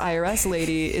Curtis IRS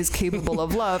lady is capable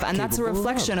of love, and that's a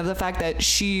reflection of the fact that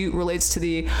she relates to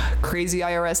the crazy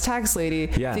IRS tax lady,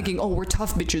 thinking, oh, we're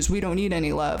tough bitches, we don't need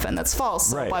any love, and that's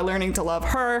false. So by learning to love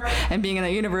her and being in a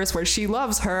universe where she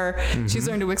loves her, she's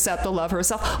learned to accept the love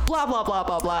herself. Blah blah blah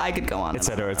blah blah. I could go on,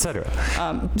 etc.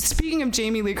 etc. Speaking of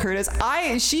Jamie Lee Curtis,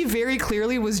 she very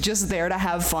clearly was just there to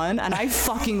have fun, and I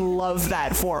fucking love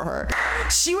that for her.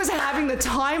 She was having the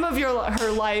time of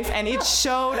her life, and it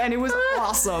showed, and it was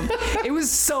awesome. It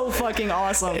was so fucking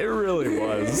awesome. It really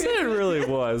was. It really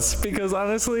was. Because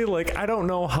honestly, like, I don't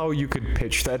know how you could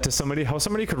pitch that to somebody, how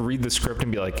somebody could read the script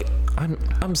and be like,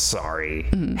 I'm sorry.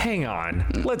 Hang on.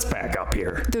 Let's back up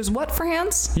here. There's what for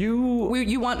hands?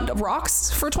 You want rocks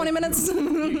for 20 minutes?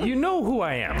 You know who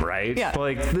I am, right? Yeah.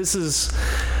 Like, this is...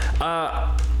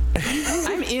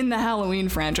 I'm in the Halloween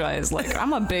franchise. Like,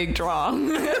 I'm a big draw.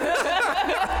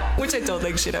 Which I don't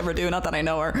think she'd ever do. Not that I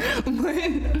know her.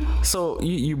 So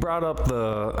you brought up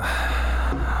the...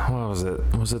 What was it?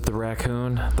 Was it the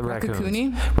raccoon? The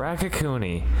raccoon.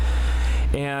 Raccoon.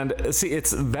 And see,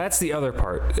 that's the other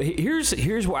part.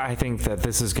 Here's why I think that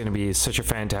this is going to be such a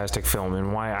fantastic film,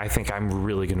 and why I think I'm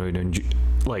really going to enjoy,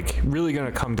 really going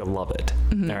to come to love it.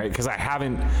 All right, because I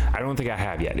don't think I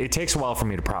have yet. It takes a while for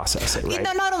me to process it. Right?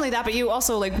 Not only that, but you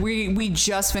also we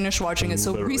just finished watching it,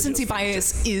 so recency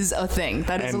bias is a thing.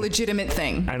 That is a legitimate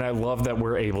thing. And I love that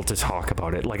we're able to talk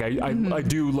about it. Like I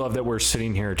do love that we're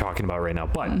sitting here talking about it right now.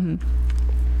 But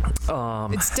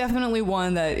it's definitely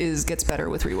one that gets better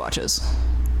with rewatches.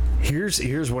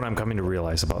 Here's what I'm coming to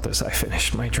realize about this. I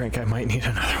finished my drink. I might need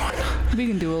another one.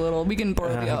 We can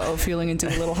borrow the feeling into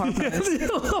a little harmonize.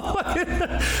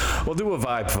 We'll do a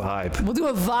vibe. We'll do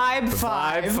a vibe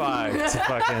five to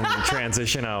fucking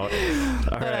transition out.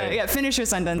 All right. Finish your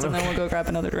sentence, and then we'll go grab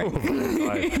another drink.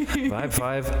 Vibe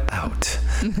five out.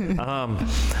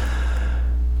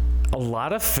 A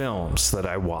lot of films that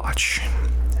I watch,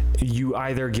 you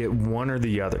either get one or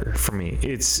the other for me.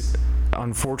 It's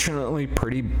unfortunately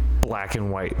pretty black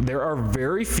and white. There are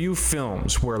very few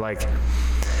films where like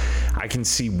I can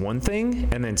see one thing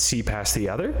and then see past the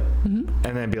other, and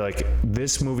then be like,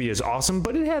 this movie is awesome,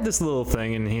 but it had this little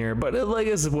thing in here, but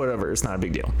it's whatever, it's not a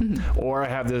big deal. Or I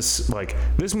have this, like,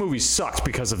 this movie sucked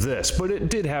because of this, but it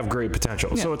did have great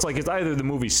potential. So it's like, it's either the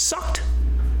movie sucked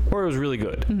or it was really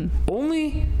good.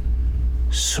 Only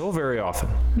so very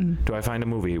often do I find a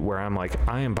movie where I'm like,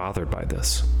 I am bothered by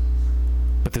this,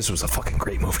 but this was a fucking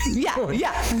great movie.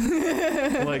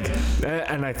 Like,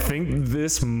 and I think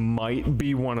this might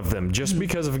be one of them, just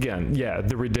because of, again,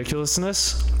 the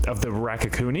ridiculousness of the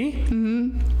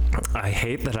Rakakuni. I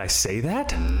hate that I say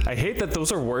that. I hate that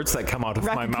those are words that come out of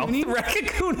my mouth.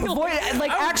 Rakakuni.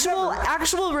 Like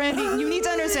actual Randy. You need to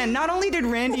understand. Not only did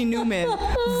Randy Newman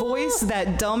voice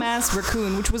that dumbass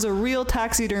raccoon, which was a real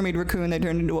taxidermied raccoon that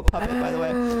turned into a puppet, by the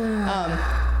way.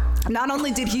 Not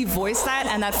only did he voice that,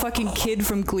 and that fucking kid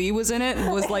from Glee was in it,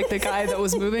 was like the guy that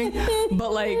was moving,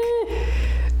 but like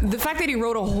the fact that he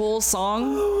wrote a whole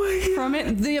song from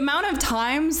it, the amount of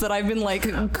times that I've been like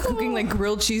cooking like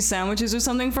grilled cheese sandwiches or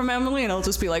something from Emily, and I'll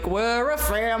just be like, we're a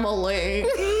family,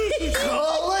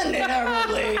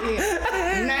 culinarily,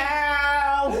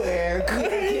 now we're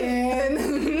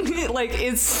cooking. Like,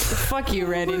 it's fuck you,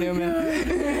 Randy Newman.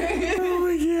 Oh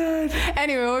my god.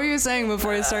 Anyway, what were you saying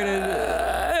before I started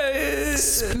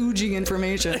spooging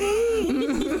information? I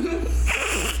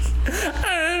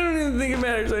don't even think it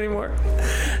matters anymore.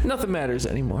 Nothing matters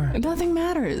anymore. Nothing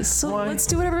matters. So Why? Let's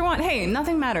do whatever we want. Hey,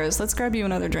 nothing matters. Let's grab you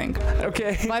another drink.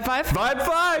 Okay. Vibe 5? Vibe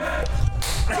 5!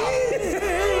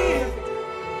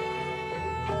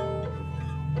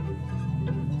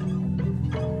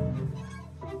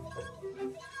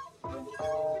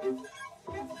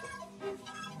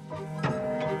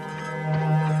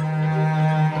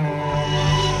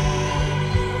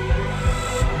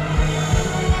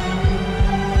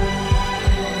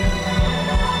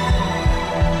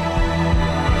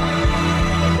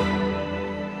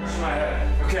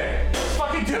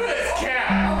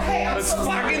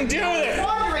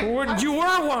 You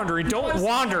were wandering. Don't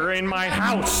wander in my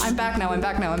house. I'm back now. You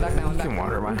can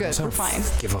wander in my We're house. good. We're fine.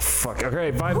 Give a fuck.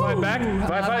 Okay, vibe back.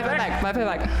 Vibe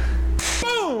back.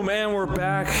 Boom, and we're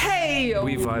back. Hey!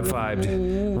 We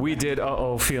vibe-vibed. We did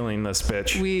feeling this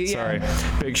bitch. Sorry.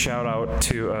 Big shout out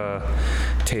to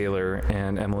Taylor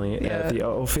and Emily at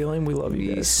the feeling. We love you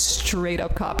We guys. straight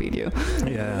up copied you.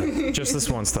 Yeah. Just this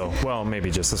once though. Well,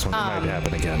 maybe just this one. It might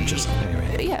happen again. Just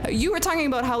anyway. Yeah, you were talking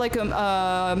about how like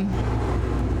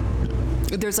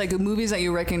there's like movies that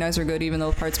you recognize are good even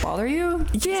though parts bother you?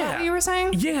 Yeah. Is that what you were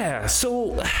saying? Yeah.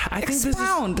 So I think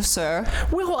Expound, this is, sir.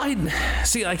 well, I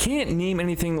can't name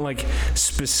anything like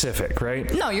specific, right?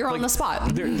 No, you're like, on the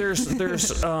spot. There's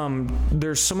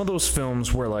some of those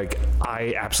films where like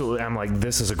I'm like,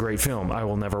 this is a great film. I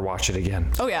will never watch it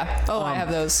again. Oh yeah. Oh, I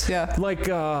have those. Yeah. Like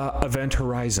Event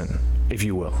Horizon, if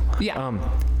you will. Yeah.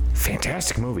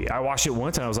 Fantastic movie. I watched it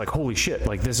once and I was like, holy shit,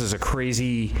 like this is a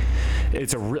crazy,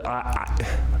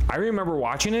 I remember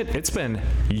watching it. It's been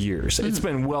years. It's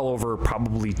been well over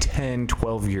probably 10,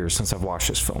 12 years since I've watched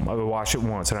this film. I watched it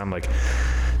once and I'm like,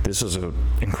 this is an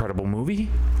incredible movie.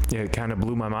 It kind of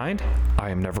blew my mind. I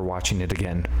am never watching it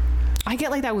again. I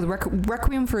get like that with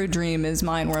Requiem for a Dream is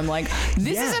mine, where I'm like,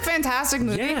 this is a fantastic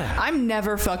movie. Yeah. I'm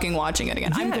never fucking watching it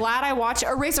again. I'm glad I watched it.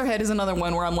 Eraserhead is another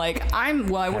one where I'm like, I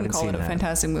wouldn't call it a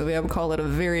fantastic movie. I would call it a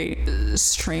very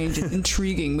strange,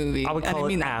 intriguing movie. I would call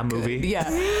it a movie. Yeah.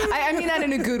 I mean that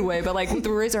in a good way, but like with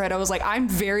Eraserhead, I was like, I'm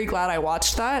very glad I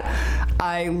watched that.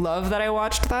 I love that I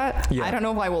watched that. Yeah. I don't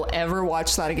know if I will ever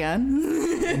watch that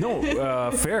again. No,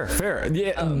 fair.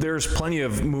 Yeah, there's plenty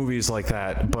of movies like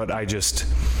that, but I just...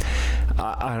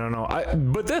 I don't know.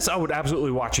 But this I would absolutely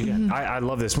watch again. I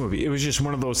love this movie. It was just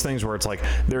one of those things where it's like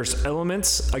there's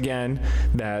elements again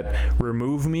that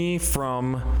remove me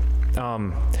from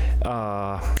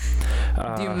the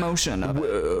emotion of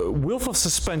it. Willful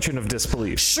suspension of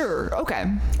disbelief. Sure. Okay.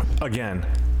 Again,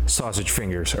 sausage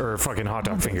fingers or fucking hot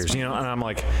dog fingers, you know, and I'm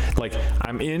like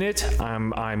I'm in it,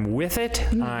 I'm with it,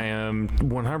 I am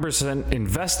 100%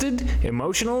 invested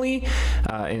emotionally,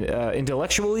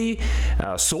 intellectually,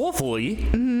 soulfully,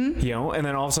 you know, and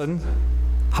then all of a sudden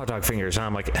hot dog fingers and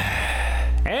I'm like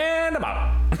and I'm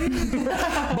out.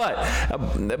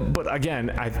 but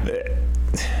again,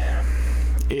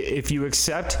 if you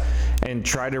accept and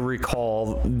try to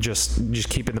recall, just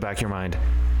keep in the back of your mind,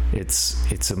 it's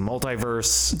a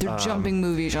multiverse. They're jumping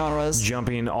movie genres.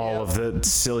 Jumping all of the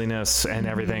silliness and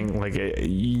everything. Like,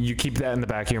 you keep that in the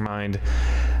back of your mind.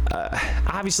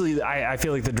 obviously, I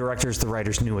feel like the directors, the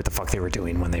writers knew what the fuck they were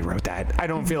doing when they wrote that. I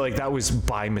don't feel like that was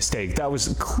by mistake. That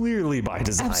was clearly by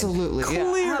design. Absolutely,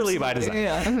 clearly by design.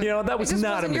 Yeah. You know, that was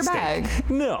not a mistake. Your bag.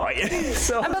 No.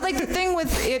 So, but like the thing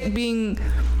with it being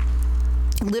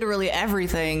literally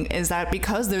everything is that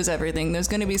because there's everything, there's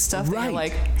going to be stuff that you're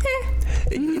like,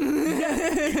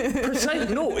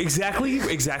 Precisely. No, exactly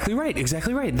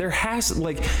right. There has,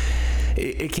 like,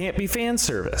 it can't be fan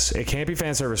service. It can't be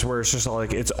fan service where it's just all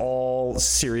like, it's all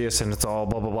serious and it's all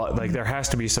blah, blah, blah. Like, there has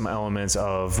to be some elements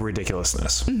of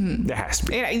ridiculousness. There has to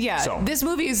be. Yeah. So. This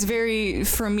movie is very,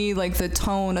 for me, like the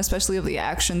tone, especially of the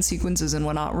action sequences and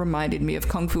whatnot, reminded me of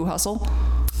Kung Fu Hustle.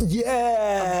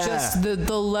 Yeah. Just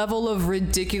the level of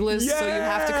ridiculous. Yeah. So you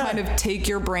have to kind of take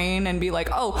your brain and be like,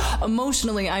 oh,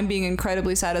 emotionally, I'm being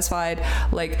incredibly satisfied.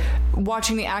 Like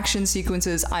watching the action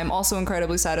sequences, I'm also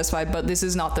incredibly satisfied, but this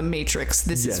is not the Matrix.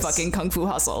 This is fucking Kung Fu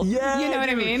Hustle. Yeah. You know what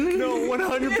I mean? No,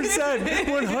 100%.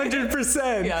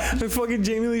 100%. Yeah. And fucking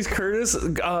Jamie Lee Curtis,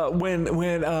 when Michelle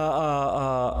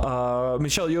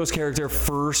Yeoh's character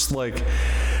first, like,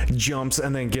 jumps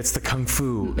and then gets the kung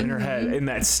fu in her head in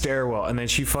that stairwell, and then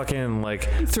she fucking like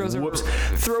throws her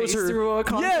through a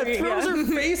concrete, her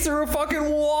face through a fucking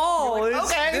wall.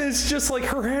 Like, it's just like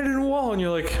her head in a wall, and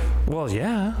you're like, well,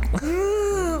 yeah.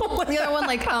 The other one,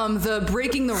 like the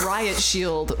breaking the riot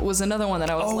shield, was another one that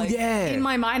I was in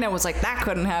my mind I was like, that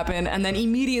couldn't happen, and then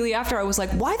immediately after I was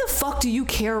like, why the fuck do you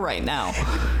care right now?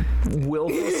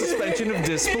 Willful suspension of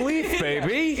disbelief,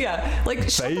 baby. Yeah, like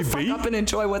shut the fuck up and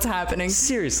enjoy what's happening.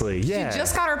 Seriously, yeah. She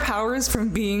just got her powers from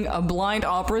being a blind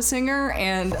opera singer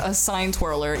and a sign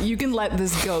twirler. You can let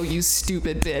this go, you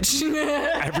stupid bitch.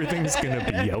 Everything's gonna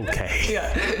be okay.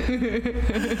 Yeah.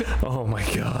 Oh my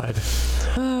god.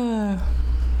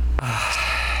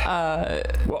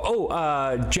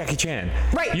 Jackie Chan.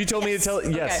 Right. You told me to tell.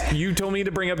 Yes. Okay. You told me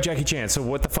to bring up Jackie Chan. So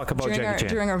what the fuck about Jackie Chan?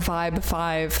 During our Vibe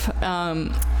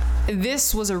 5,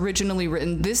 this was originally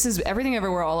written. This is Everything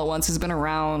Everywhere All at Once has been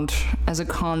around as a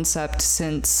concept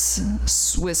since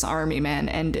Swiss Army Man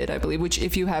ended, I believe. Which,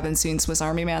 if you haven't seen Swiss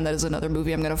Army Man, that is another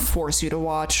movie I'm going to force you to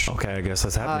watch. Okay, I guess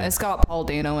that's happening. It's got Paul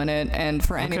Dano in it, and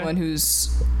for anyone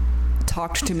who's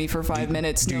talked to me for 5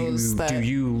 minutes knows that do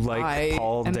you like I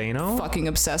Paul am Dano? fucking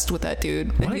obsessed with that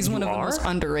dude. And he's one of the most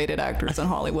underrated actors in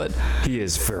Hollywood. He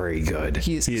is very good.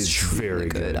 He is very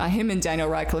good. Him and Daniel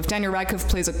Radcliffe. Daniel Radcliffe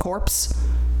plays a corpse.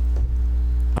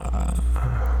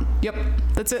 Yep,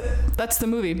 that's it. That's the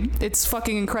movie. It's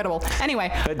fucking incredible.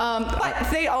 Anyway, but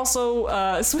they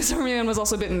also, Swiss Army Man was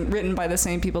also written by the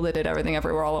same people that did Everything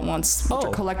Everywhere All at Once, which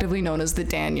are collectively known as the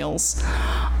Daniels,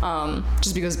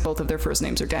 just because both of their first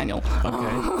names are Daniel.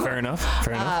 Okay, fair enough.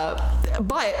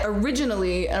 But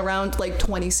originally, around like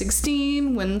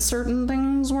 2016, when certain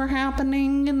things were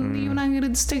happening in the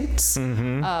United States,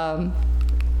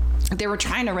 they were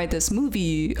trying to write this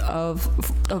movie of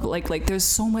like there's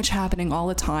so much happening all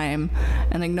the time,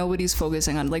 and like nobody's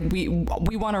focusing on, like, we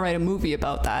want to write a movie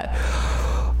about that.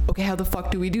 Okay, how the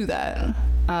fuck do we do that?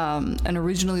 And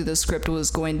originally the script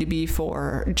was going to be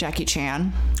for Jackie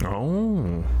Chan.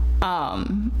 Oh.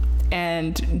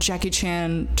 And Jackie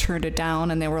Chan turned it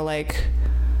down, and they were like,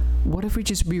 what if we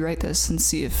just rewrite this and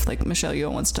see if like Michelle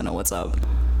Yeoh wants to know what's up?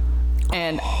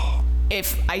 And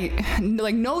if I,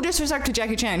 like, no disrespect to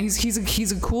Jackie Chan,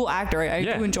 he's a cool actor. I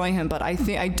do enjoy him, but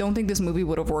I don't think this movie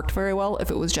would have worked very well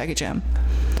if it was Jackie Chan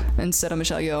instead of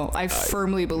Michelle Yeoh. I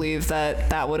firmly believe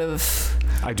that would have.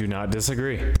 I do not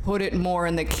disagree. Put it more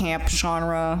in the camp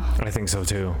genre. I think so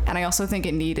too. And I also think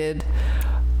it needed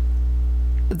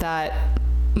that.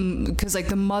 Because like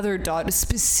the mother-daughter,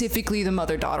 specifically the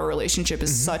mother-daughter relationship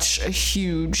is such a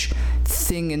huge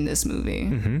thing in this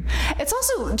movie. It's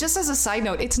also, just as a side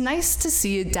note, it's nice to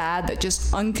see a dad that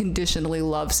just unconditionally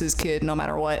loves his kid no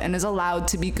matter what and is allowed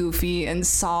to be goofy and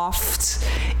soft.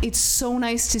 It's so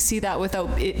nice to see that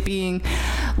without it being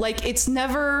like, it's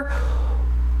never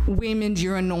Waymond,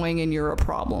 you're annoying and you're a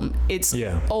problem. It's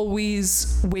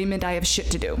always Waymond, I have shit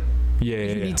to do.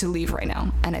 You need to leave right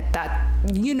now. And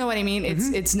you know what I mean?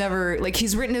 It's never like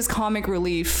he's written his comic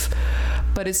relief,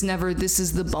 but it's never, this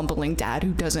is the bumbling dad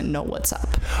who doesn't know what's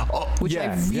up, which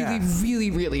I really,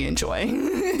 really enjoy.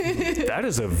 That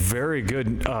is a very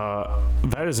good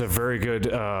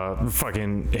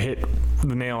fucking hit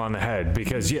the nail on the head,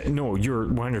 because you're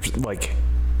 100%, like,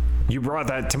 You brought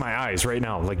that to my eyes right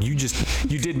now. Like you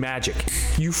did magic.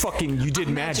 You did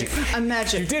magic. I'm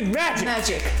magic. You did magic.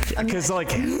 Magic. Because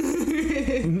like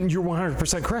you're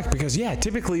 100% correct. Because yeah,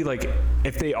 typically like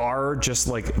if they are just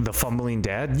like the fumbling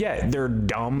dad, yeah, they're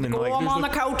dumb and like. I'm on the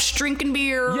couch drinking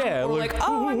beer. Yeah. Or like,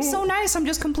 oh, I'm so nice. I'm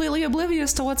just completely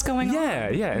oblivious to what's going on.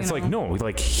 Yeah. It's like no,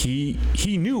 like he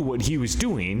knew what he was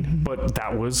doing, but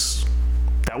that was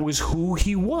who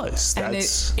he was.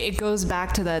 That's and it goes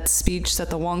back to that speech that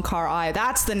the Wong Kar-ai,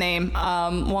 that's the name,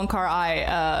 Wong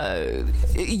Kar-ai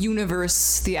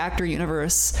universe, the actor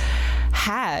universe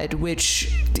had,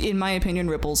 which in my opinion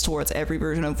ripples towards every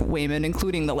version of Waymond,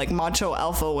 including the like macho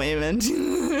alpha Waymond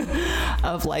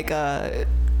of like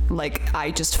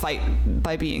I just fight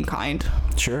by being kind.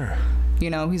 Sure. You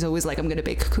know, he's always like, I'm going to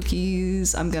bake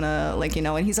cookies. I'm going to like, you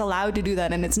know, and he's allowed to do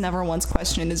that. And it's never once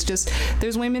questioned. It's just,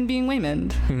 there's Waymond being Waymond.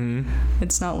 Mm-hmm.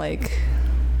 It's not like,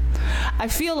 I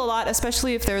feel a lot,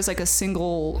 especially if there's like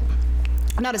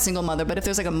not a single mother, but if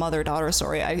there's like a mother-daughter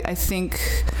story, I think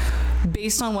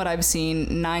based on what I've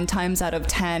seen, 9 times out of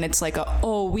 10, it's like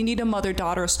we need a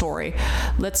mother-daughter story.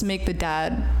 Let's make the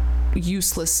dad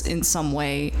useless in some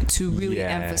way to really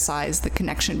emphasize the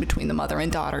connection between the mother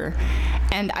and daughter.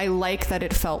 And I like that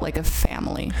it felt like a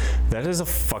family. That is a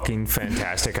fucking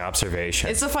fantastic observation.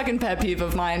 It's a fucking pet peeve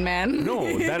of mine, man.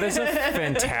 No, that is a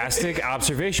fantastic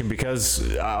observation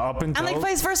because up until... And like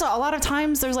vice versa, a lot of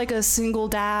times there's like a single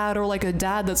dad or like a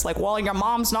dad that's like, well, your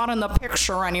mom's not in the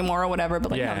picture anymore or whatever,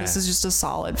 but like, no, this is just a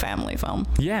solid family film.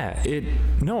 Yeah,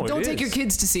 Don't take your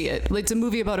kids to see it. It's a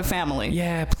movie about a family.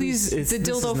 Yeah, please. The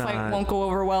dildo fight won't go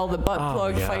over well. The butt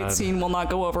plug fight scene will not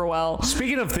go over well.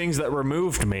 Speaking of things that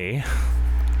removed me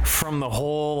from the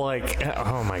whole, like,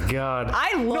 oh my god.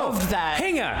 I loved that.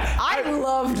 Hang on. I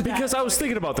loved that. Because I was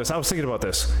thinking about this.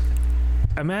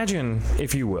 Imagine,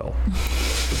 if you will,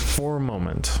 for a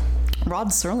moment. Rod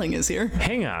Serling is here.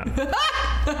 Hang on.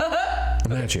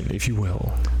 Imagine, if you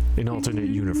will, an alternate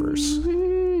universe.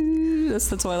 That's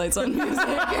the Twilight Zone music.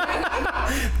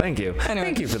 Thank you. Anyway,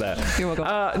 thank you for that. You're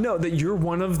welcome. No, that you're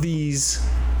one of these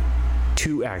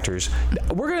 2 actors.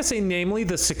 We're gonna say, namely,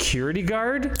 the security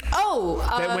guard.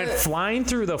 That went flying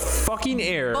through the fucking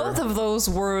air. Both of those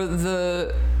were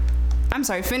the. I'm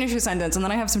sorry, finish your sentence, and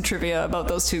then I have some trivia about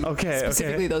those 2.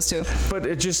 Specifically those 2.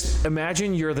 But just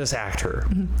imagine you're this actor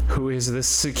who is this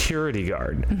security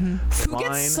guard.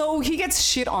 He gets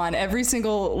shit on every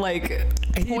single point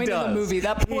in the movie.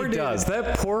 That poor dude. He does.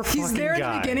 That poor fucking guy. He's there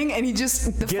at the beginning, and he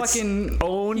just gets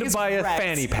owned by a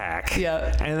fanny pack.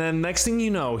 Yeah. And then next thing you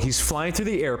know, he's flying through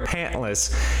the air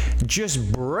pantless,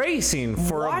 just bracing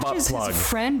for a butt plug. Watches his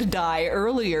friend die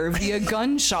earlier via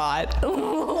gunshot.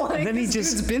 And then he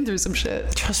just been through some shit.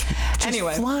 Just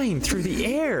anyway, flying through the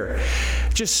air,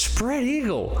 just spread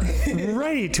eagle,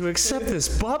 ready to accept this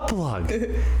butt plug.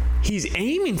 He's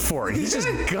aiming for it. He's just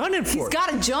gunning for it. He's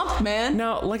got to jump, man.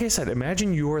 Now, like I said,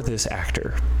 imagine you're this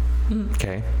actor,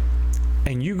 okay,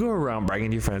 and you go around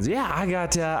bragging to your friends, yeah, I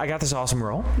got this awesome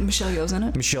role. Michelle Yeoh's in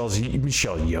it. Michelle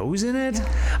Yeoh's in it.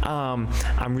 Yeah.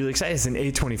 I'm really excited. It's an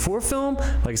A24 film.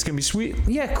 Like, it's gonna be sweet.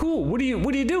 Yeah, cool. What do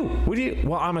you do?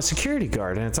 Well, I'm a security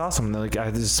guard, and it's awesome. Like,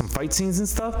 there's some fight scenes and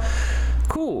stuff.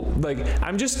 Cool. Like,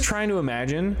 I'm just trying to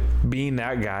imagine being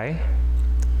that guy,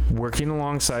 working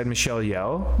alongside Michelle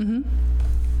Yeoh,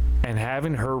 and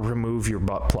having her remove your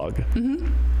butt plug.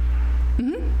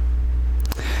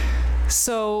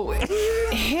 So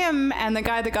him and the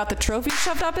guy that got the trophy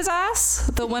shoved up his ass,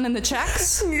 the one in the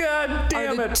checks, God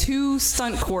damn are the 2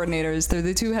 stunt coordinators. They're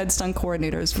the 2 head stunt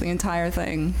coordinators for the entire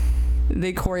thing.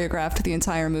 They choreographed the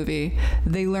entire movie.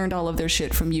 They learned all of their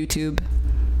shit from YouTube.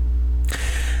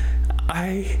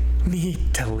 I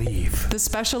need to leave. The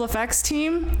special effects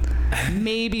team,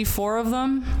 maybe 4 of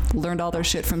them, learned all their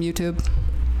shit from YouTube.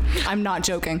 I'm not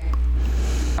joking.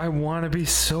 I want to be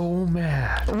so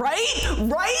mad.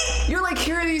 Right? You're like,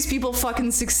 here are these people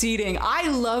fucking succeeding. I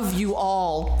love you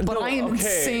all, but I am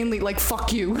insanely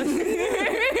fuck you.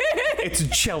 It's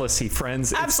jealousy,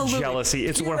 friends. Absolutely. It's jealousy.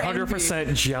 It's Pure 100%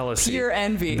 envy. jealousy. Pure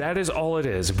envy. That is all it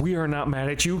is. We are not mad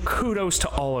at you. Kudos to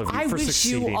all of you for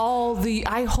succeeding.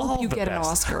 I hope you get an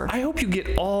Oscar. I hope you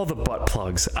get all the butt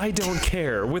plugs. I don't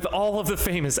care. With all of the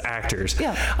famous actors.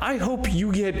 Yeah. I hope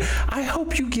you get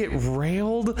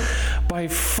railed by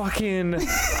fucking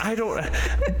I don't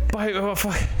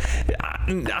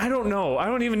know. I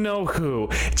don't even know who.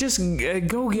 Just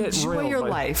go get enjoy railed. Your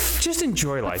life. Just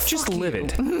enjoy life. Just live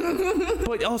it.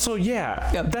 But also,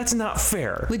 that's not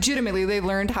fair. Legitimately, they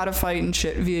learned how to fight and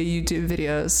shit via YouTube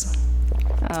videos.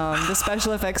 The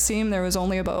special effects team, there was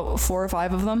only about 4 or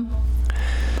 5 of them.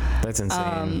 That's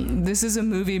insane. This is a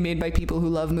movie made by people who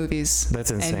love movies.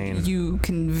 That's insane. And you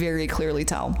can very clearly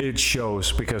tell. It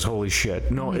shows, because holy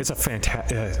shit. No, it's a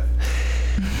fantastic...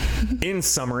 in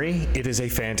summary, it is a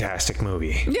fantastic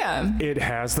movie. Yeah. It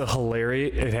has the hilarity.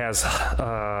 It has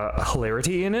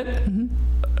hilarity in it,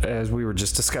 as we were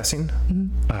just discussing.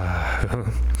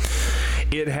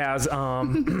 It has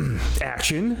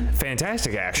action,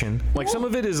 fantastic action. Like, some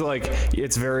of it is like,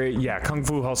 it's very, kung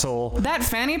fu hustle. That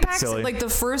fanny pack, Silly. like the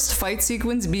first fight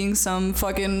sequence being some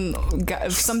dad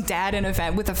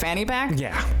with a fanny pack.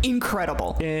 Yeah.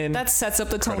 Incredible. That sets up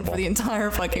the tone for the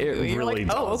entire fucking movie. You're really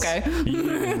like, oh, does. okay.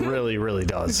 It really, really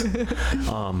does.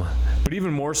 But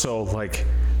even more so, like,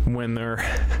 when they're...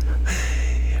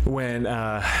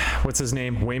 what's his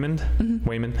name? Wayman?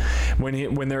 Wayman.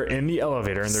 When they're in the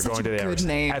elevator and they're Such going to the a good Everest.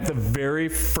 name. At the very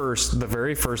first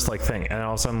like thing, and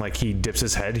all of a sudden, like, he dips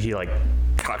his head, he like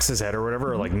cocks his head or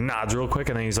whatever, or like nods real quick,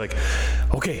 and then he's like,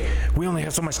 okay, we only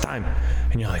have so much time.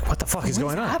 And you're like, what the fuck is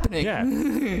going on? Happening? Yeah.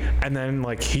 And then,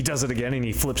 like, he does it again and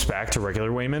he flips back to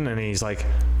regular Wayman and he's like,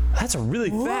 that's a really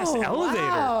fast elevator.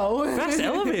 Wow. Fast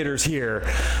elevators here.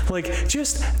 Like,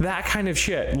 just that kind of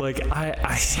shit. Like,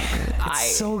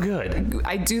 it's so good.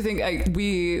 I do think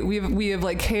we have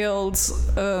like hailed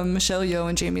Michelle Yeoh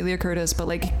and Jamie Lee Curtis, but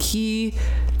like he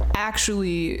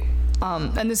actually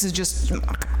and this is just,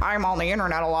 I'm on the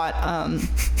internet a lot,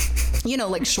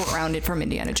 like Short Rounded from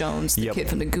Indiana Jones, the kid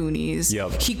from the Goonies.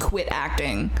 He quit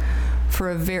acting for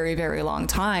a very, very long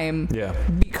time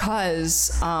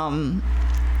because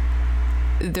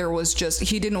there was just,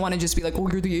 he didn't want to just be like, oh,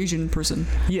 you're the Asian person.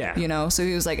 So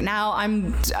he was like, now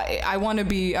I want to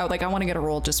be, I want to get a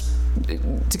role just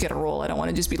to get a role. I don't want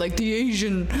to just be like the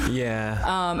Asian.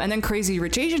 And then Crazy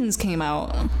Rich Asians came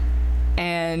out,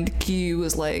 and he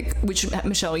was like, which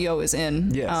Michelle Yeoh is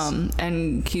in.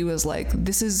 And he was like,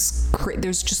 this is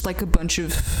there's just like a bunch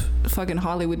of fucking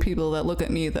Hollywood people that look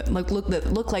at me that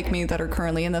look like me that are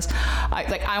currently in this.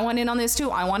 I want in on this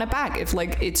too. I want it back. If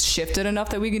like it's shifted enough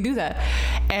that we can do that.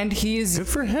 And he's good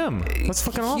for him. That's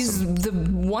fucking awesome. He's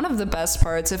one of the best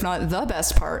parts, if not the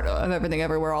best part of Everything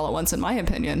Everywhere All at Once, in my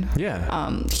opinion.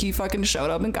 He fucking showed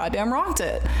up and goddamn rocked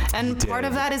it. And part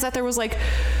of that is that there was like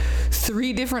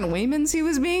 3 different Waymans he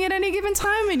was being at any given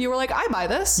time, and you were like, I buy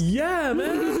this. Yeah,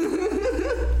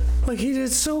 man. Like, he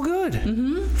did so good.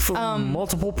 For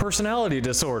multiple personality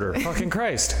disorder. Fucking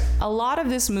Christ. A lot of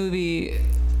this movie,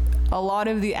 a lot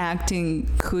of the acting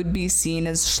could be seen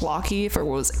as schlocky if it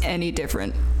was any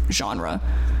different genre.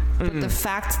 But the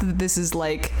fact that this is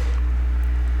like,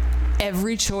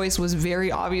 every choice was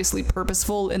very obviously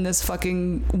purposeful in this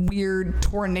fucking weird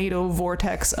tornado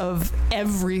vortex of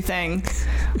everything.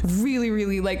 Really,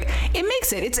 really, like, it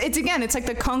makes it. It's again, it's like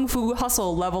the Kung Fu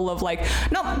Hustle level of like,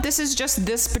 no, this is just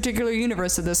this particular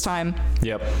universe at this time.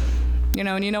 And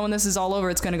when this is all over,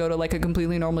 it's going to go to like a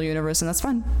completely normal universe, and that's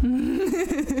fun.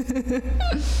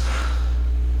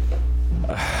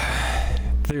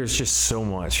 There's just so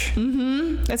much.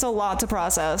 It's a lot to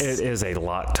process. It is a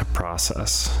lot to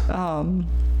process.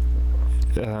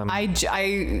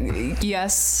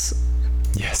 Yes.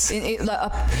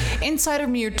 Inside of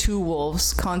me are 2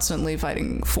 wolves constantly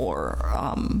fighting for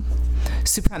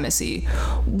supremacy.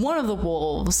 One of the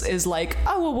wolves is like,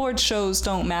 oh, award shows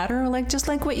don't matter. Like, just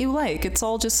like what you like. It's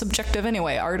all just subjective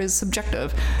anyway. Art is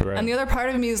subjective. Right. And the other part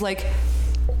of me is like,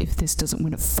 if this doesn't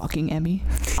win a fucking Emmy,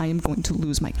 I am going to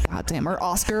lose my goddamn, or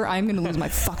Oscar, I'm going to lose my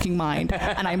fucking mind,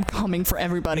 and I'm coming for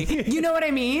everybody. You know what I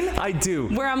mean? I do.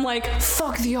 Where I'm like,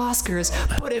 fuck the Oscars,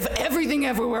 but if Everything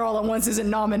Everywhere All at Once isn't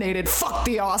nominated, fuck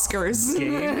the Oscars.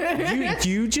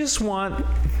 You just want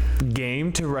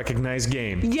game to recognize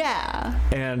game. Yeah.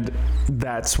 And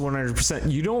that's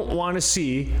 100%. You don't want to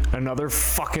see another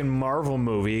fucking Marvel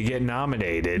movie get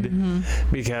nominated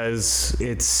because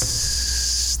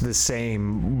it's the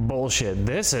same bullshit.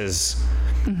 This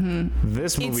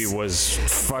movie was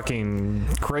fucking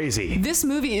crazy. This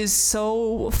movie is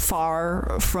so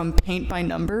far from paint by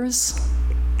numbers,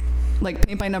 like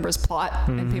paint by numbers plot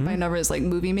and paint by numbers like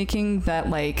movie making,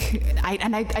 that like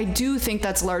I do think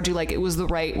that's largely like it was the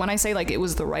right, when I say like it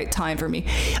was the right time for me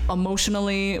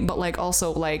emotionally, but like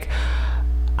also like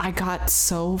I got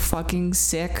so fucking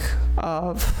sick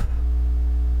of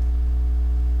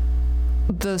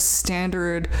the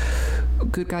standard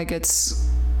good guy gets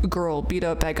girl beat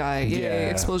up bad guy, yay,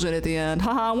 explosion at the end,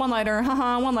 haha, one-liner,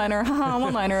 haha, one-liner, haha,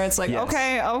 one-liner. It's like,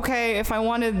 okay, if I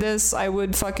wanted this, I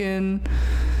would fucking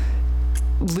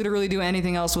literally do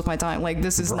anything else with my time. Like,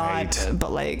 this is not,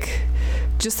 but like,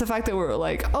 just the fact that we're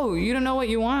like, oh, you don't know what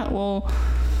you want? Well,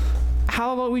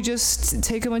 how about we just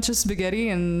take a bunch of spaghetti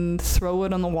and throw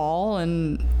it on the wall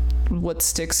and what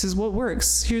sticks is what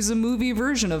works. Here's a movie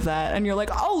version of that, and you're like,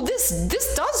 oh, this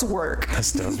does work.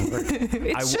 This does work.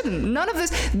 It shouldn't. None of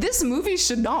this movie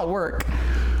should not work.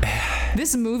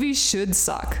 This movie should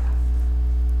suck.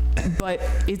 But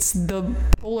it's the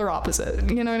polar opposite.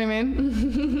 You know what I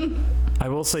mean? I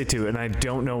will say too, and I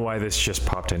don't know why this just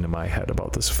popped into my head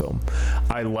about this film.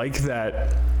 I like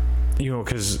that,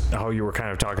 because how you were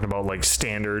kind of talking about like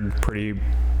standard, pretty,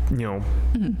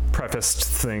 prefaced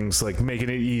things, like making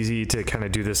it easy to kind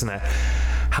of do this and that.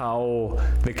 How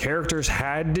the characters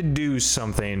had to do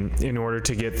something in order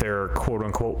to get their quote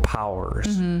unquote powers.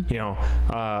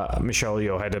 Michelle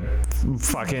Yeoh had to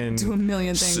fucking do a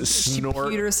million things. She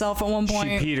peed herself at one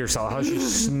point. She peed herself. How she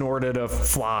snorted a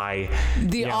fly.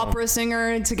 The opera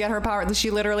singer, to get her power,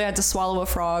 she literally had to swallow a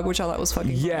frog, which I thought was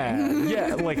fucking funny.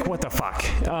 Yeah, like what the fuck?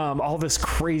 All this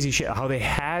crazy shit. How they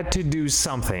had to do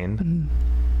something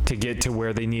to get to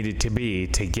where they needed to be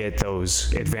to get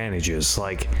those advantages.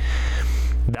 Like,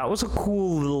 that was a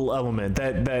cool little element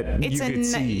that you could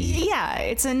see. Yeah,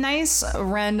 it's a nice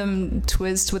random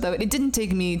twist without. It didn't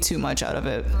take me too much out of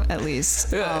it, at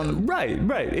least. Right.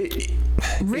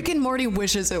 Rick and Morty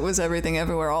wishes it was Everything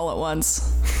Everywhere All at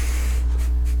Once.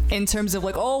 In terms of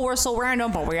like, oh, we're so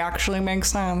random, but we actually make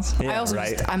sense. Yeah,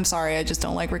 I'm sorry, I just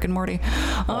don't like Rick and Morty.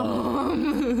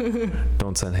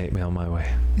 Don't send hate mail my way.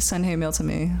 Send hate mail to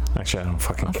me. Actually, I don't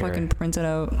fucking I'll care. fucking print it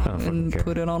out and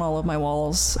put it on all of my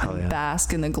walls and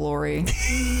bask in the glory.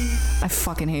 I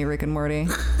fucking hate Rick and Morty.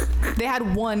 They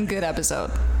had one good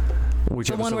episode.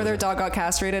 The one where their dog got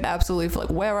castrated, absolutely, like,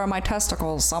 where are my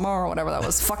testicles, Summer, or whatever. That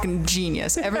was fucking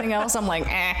genius. Everything else, I'm like,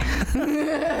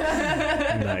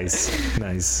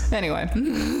 Nice. Anyway.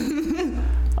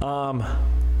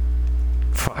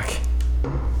 Fuck.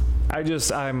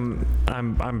 I'm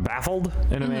baffled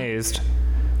and amazed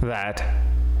that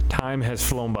time has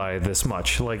flown by this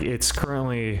much. Like, it's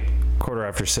currently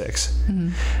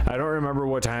 6:15. I don't remember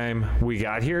what time we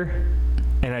got here.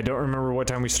 And I don't remember what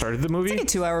time we started the movie. It's like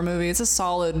a 2-hour movie. It's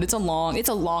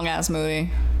a long ass movie.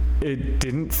 It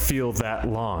didn't feel that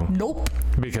long. Nope.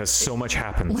 Because so much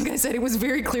happened. Like I said, it was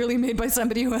very clearly made by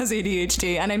somebody who has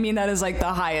ADHD, and I mean that as like the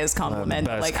highest compliment.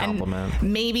 Best compliment.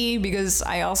 And maybe because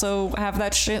I also have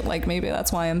that shit, like maybe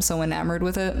that's why I'm so enamored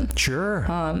with it. Sure.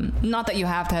 Not that you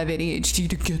have to have ADHD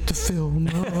to get the film.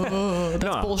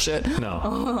 That's bullshit.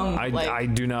 No. I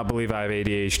do not believe I have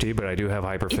ADHD, but I do have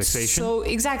hyperfixation.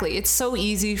 It's so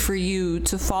easy for you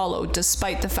to follow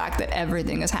despite the fact that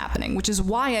everything is happening, which is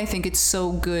why I think it's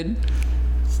so good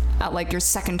at like your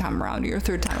second time around or your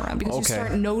third time around, because you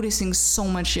start noticing so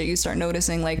much shit. You start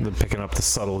noticing like picking up the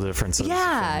subtle differences.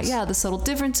 Yeah, the subtle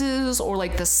differences, or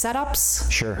like the setups.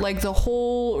 Sure. Like the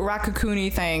whole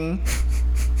Rakakuni thing.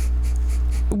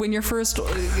 When you're first,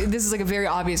 this is like a very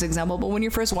obvious example, but when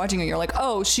you're first watching it, you're like,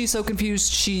 oh, she's so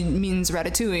confused, she means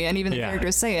Ratatouille, and even the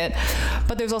characters say it.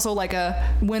 But there's also like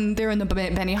when they're in the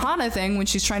Benihana thing, when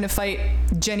she's trying to fight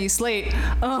Jenny Slate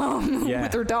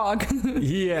with her dog.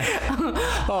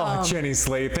 Jenny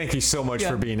Slate, thank you so much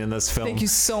for being in this film. Thank you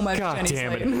so much, God Jenny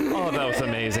damn Slate. it. Oh, that was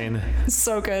amazing.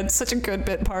 So good. Such a good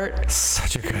bit part.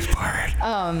 Such a good part.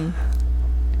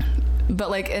 But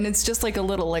like, and it's just like a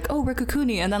little like, oh,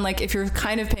 Rakakuni, and then like if you're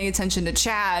kind of paying attention to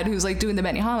Chad, who's like doing the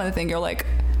Benihana thing, you're like,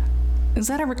 is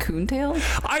that a raccoon tail?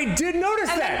 I did notice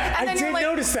that. I did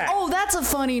notice that. Oh, that's a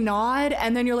funny nod.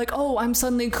 And then you're like, oh, I'm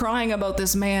suddenly crying about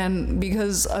this man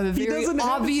because a very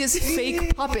obvious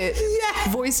fake puppet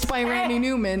voiced by Randy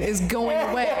Newman is going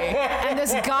away. And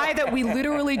this guy that we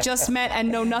literally just met and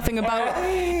know nothing about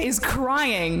is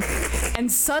crying.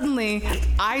 And suddenly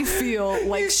I feel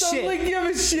like shit. Like give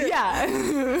a shit. Yeah.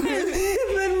 And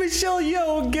then Michelle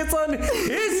Yeoh gets on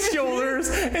his shoulders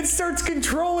and starts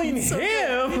controlling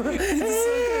him.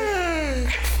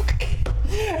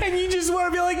 And you just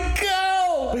want to be like,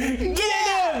 go! Get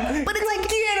him! But it's like,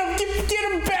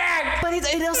 get him back! But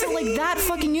it also, like, that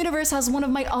fucking universe has one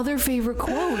of my other favorite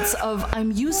quotes of,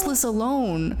 I'm useless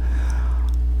alone.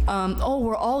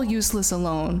 We're all useless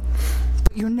alone.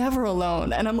 But you're never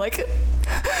alone. And I'm like,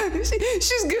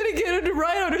 she's gonna get him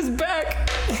right on his back.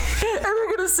 And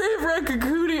we're gonna save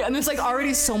Rakakuni. And there's, like,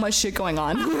 already so much shit going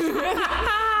on.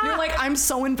 You're like, I'm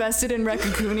so invested in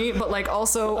Rakakuni, but like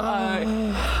also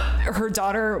her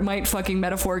daughter might fucking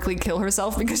metaphorically kill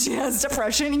herself because she has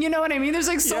depression. You know what I mean? There's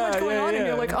like so much going on, and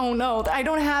you're like, oh no, I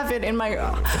don't have it in my.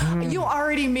 You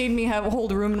already made me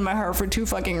hold room in my heart for 2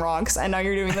 fucking rocks, and now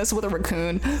you're doing this with a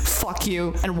raccoon. Fuck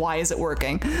you. And why is it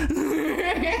working?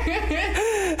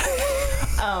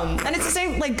 And it's the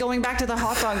same, like, going back to the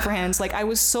hot dog for hands. Like, I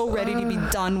was so ready to be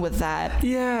done with that.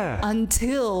 Yeah.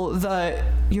 Until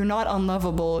you're not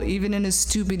unlovable, even in a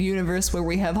stupid universe where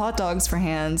we have hot dogs for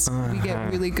hands. We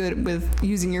get really good with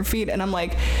using your feet. And I'm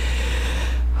like,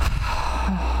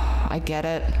 I get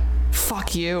it.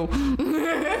 Fuck you. God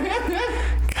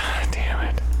damn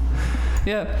it.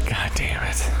 Yeah. God damn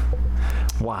it.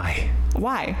 Why?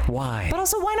 Why? But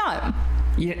also, why not?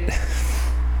 Yeah.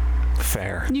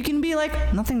 Fair. You can be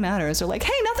like, nothing matters, or like,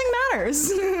 hey, nothing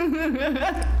matters.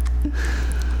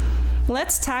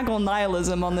 Let's tackle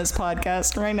nihilism on this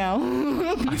podcast right now.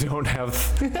 I don't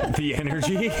have the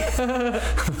energy.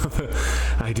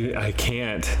 I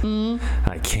can't.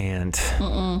 I can't.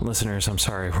 Listeners, I'm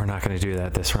sorry. We're not going to do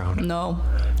that this round. No.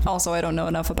 Also, I don't know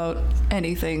enough about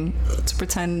anything to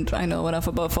pretend I know enough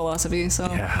about philosophy, so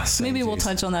maybe we'll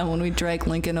touch on that when we drag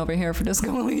Lincoln over here for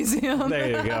Disco Elysium. There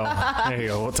you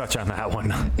go. We'll touch on that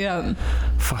one. Yeah.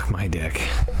 Fuck my dick.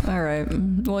 All right.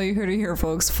 Well, you heard it here,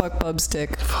 folks. Fuck Bub's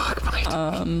dick. Fuck my dick.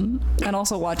 And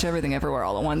also watch Everything Everywhere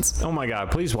All at Once. Oh my God,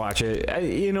 please watch it.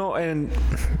 And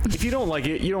if you don't like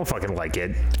it, you don't fucking like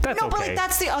it. That's no, okay. but like,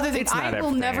 that's the other thing. I will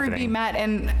never be mad.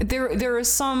 And there are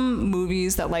some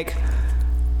movies that, like,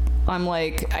 I'm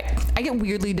like, I get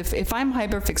weirdly, if I'm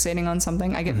hyper fixating on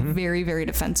something, I get very, very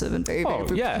defensive and very,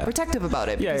 very protective about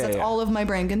it. Because that's all of my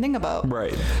brain can think about.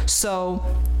 Right. So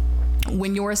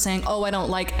when you're saying, oh, I don't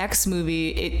like X movie,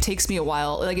 it takes me a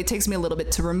while. Like, it takes me a little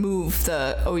bit to remove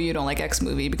the, oh, you don't like X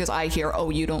movie, because I hear, oh,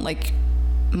 you don't like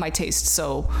my taste,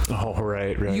 so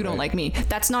right, you don't like me.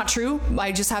 That's not true.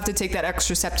 I just have to take that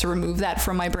extra step to remove that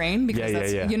from my brain, because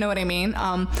that's you know what I mean.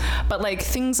 But like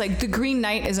things like The Green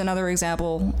Knight is another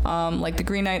example. Like The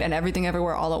Green Knight and Everything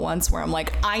Everywhere All at Once, where I'm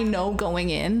like, I know going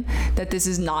in that this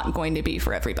is not going to be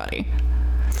for everybody.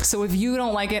 So if you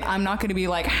don't like it, I'm not going to be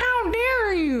like, how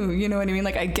dare you? You know what I mean?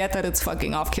 Like, I get that it's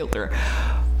fucking off kilter,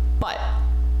 but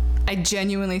I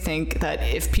genuinely think that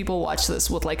if people watch this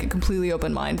with like a completely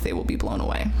open mind, they will be blown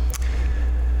away.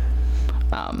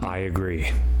 I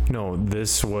agree. No,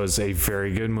 this was a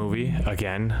very good movie.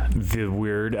 Again, the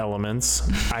weird elements,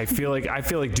 I feel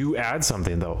like do add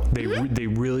something though. They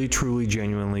really, truly,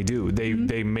 genuinely do.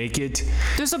 They make it.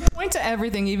 There's a point to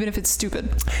everything, even if it's stupid.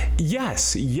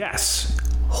 Yes.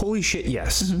 Holy shit,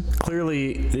 yes.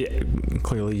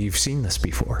 Clearly you've seen this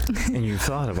before and you've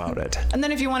thought about it. And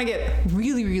then if you want to get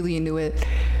really, really into it,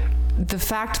 the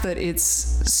fact that it's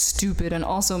stupid and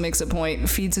also makes a point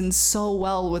feeds in so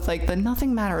well with like the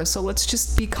nothing matters, so let's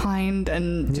just be kind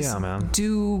and just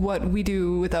do what we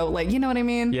do without, like, you know what I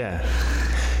mean? Yeah.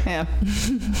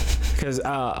 Because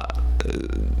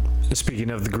speaking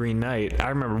of The Green Knight, I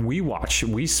remember we went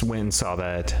and saw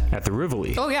that at the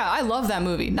Rivoli. Oh yeah, I love that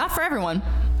movie. Not for everyone.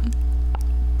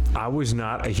 I was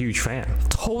not a huge fan.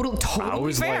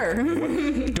 Totally fair.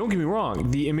 Like, don't get me wrong.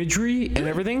 The imagery and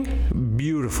everything,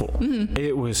 beautiful.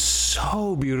 It was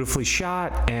so beautifully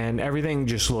shot and everything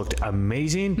just looked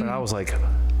amazing. But I was like,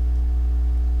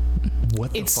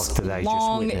 what the fuck did I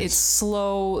just witness? It's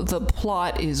slow. The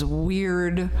plot is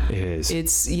weird. It is.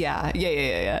 It's,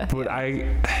 yeah. But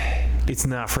it's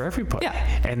not for everybody.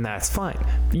 Yeah. And that's fine.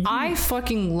 I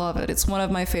fucking love it. It's one of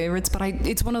my favorites, but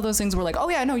it's one of those things where like, oh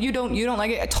yeah, no, you don't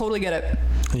like it. I totally get it.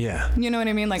 Yeah. You know what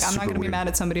I mean? Like, I'm not going to be mad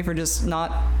at somebody for just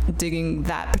not digging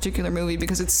that particular movie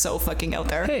because it's so fucking out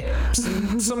there. Hey,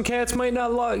 some cats might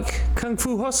not like Kung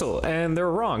Fu Hustle, and they're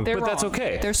wrong, but that's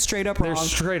okay. They're straight up wrong.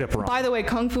 By the way,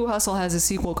 Kung Fu Hustle has a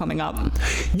sequel coming up.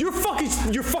 You're fucking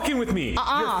with me.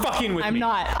 You're fucking with me. I'm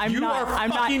not. You are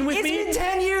fucking with me? It's been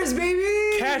 10 years,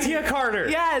 baby. Katya Carter.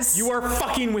 Yes. You are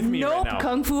fucking with me right now.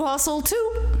 Kung Fu Hustle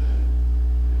 2.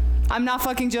 I'm not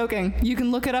fucking joking. You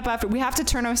can look it up after. We have to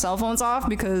turn our cell phones off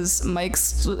because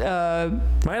Mike's... my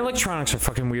electronics are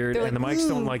fucking weird, and the mics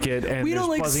don't like it, and we don't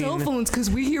like buzzing. cell phones because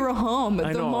we hear a hum.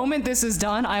 The moment this is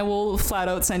done, I will flat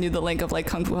out send you the link of like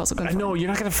Kung Fu Hustle. I know, you're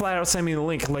not going to flat out send me the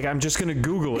link. Like, I'm just going to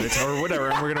Google it or whatever,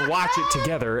 and we're going to watch it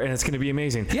together, and it's going to be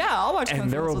amazing. Yeah, I'll watch Kung Fu Hustle.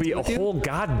 And there will be a whole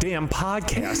goddamn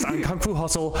podcast on Kung Fu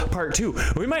Hustle Part 2.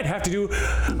 We might have to do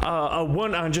a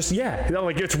one on just,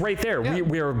 like, it's right there. Yeah.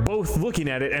 We are both looking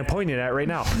at it and pointing at it right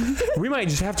now. We might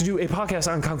just have to do a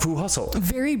podcast on Kung Fu Hustle.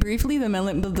 Very briefly,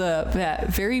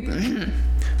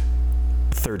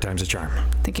 third time's a charm.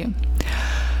 Thank you.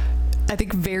 I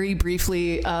think very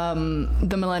briefly,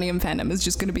 the Millennium Fandom is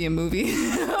just going to be a movie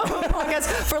podcast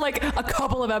for like a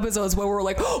couple of episodes where we're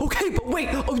like, okay, but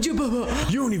wait,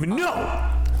 you don't even know.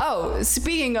 Oh,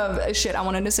 speaking of shit, I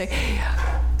wanted to say,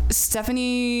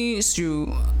 Stephanie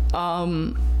Stru,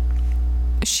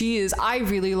 she is, I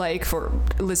really like, for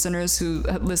listeners who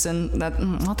listen, that,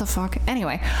 what the fuck?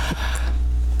 Anyway,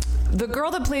 the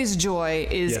girl that plays Joy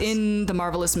is in The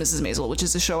Marvelous Mrs. Maisel, which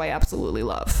is a show I absolutely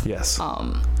love. Yes.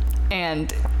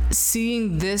 And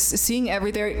seeing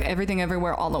everything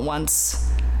everywhere all at once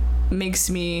makes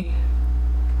me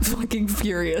fucking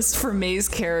furious for May's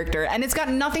character, and it's got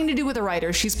nothing to do with the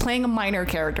writer. She's playing a minor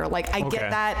character. Like, I get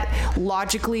that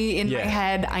logically in my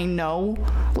head. I know,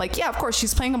 like, yeah, of course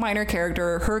she's playing a minor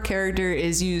character. Her character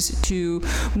is used to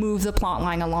move the plot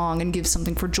line along and give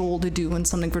something for Joel to do and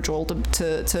something for Joel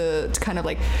to kind of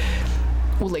like,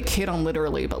 well, like hit on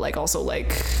literally, but like also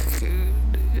like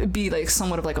be like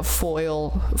somewhat of like a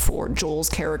foil for Joel's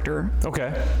character.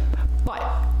 Okay. But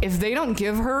if they don't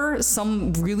give her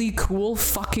some really cool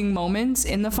fucking moments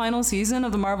in the final season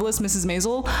of The Marvelous Mrs.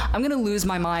 Maisel, I'm gonna lose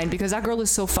my mind, because that girl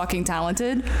is so fucking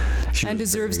talented and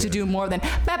deserves to do more than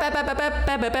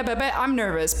I'm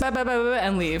nervous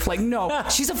and leave. Like, no,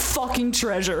 she's a fucking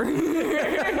treasure.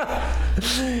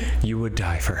 You would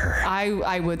die for her.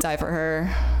 I would die for her.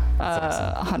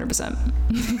 100%.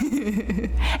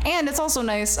 And it's also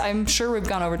nice. I'm sure we've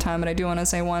gone over time, but I do want to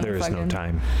say one. There is no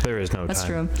time. That's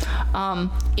true.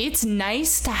 It's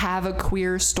nice to have a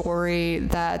queer story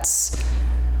that's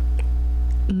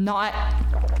not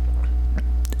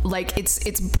like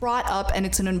it's brought up and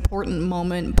it's an important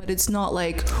moment, but it's not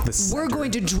like we're going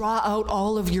to draw out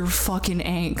all of your fucking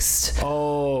angst.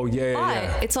 Oh yeah.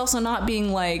 But it's also not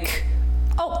being like,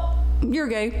 oh, you're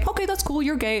gay. Okay, that's cool.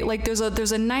 You're gay. Like, there's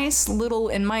a nice little,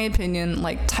 in my opinion,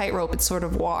 like tightrope it sort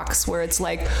of walks, where it's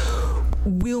like,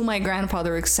 will my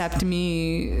grandfather accept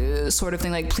me, sort of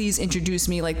thing. Like, please introduce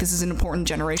me. Like, this is an important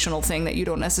generational thing that you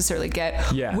don't necessarily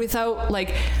get. Yeah. Without,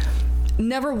 like,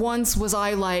 never once was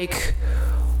I like,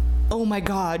 oh my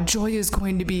God, Joy is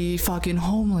going to be fucking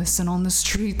homeless and on the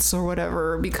streets or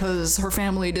whatever because her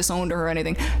family disowned her or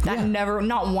anything. That never,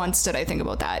 not once did I think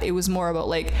about that. It was more about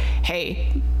like,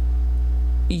 hey,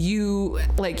 you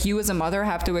as a mother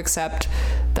have to accept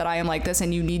that I am like this,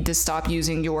 and you need to stop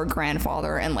using your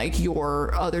grandfather and like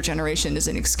your other generation as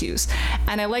an excuse.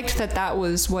 And I liked that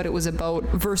was what it was about,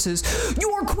 versus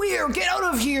you're queer, get out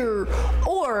of here.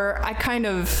 Or I kind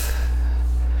of,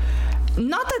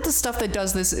 not that the stuff that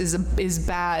does this is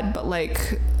bad, but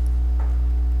like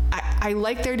I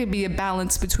like there to be a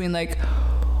balance between like,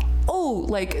 oh,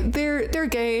 like they're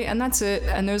gay and that's it,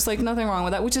 and there's like nothing wrong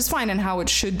with that, which is fine and how it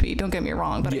should be, don't get me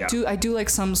wrong, but I do like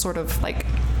some sort of like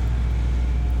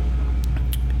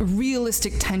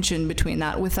realistic tension between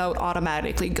that without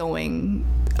automatically going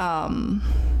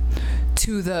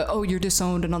to the, oh, you're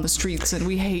disowned and on the streets and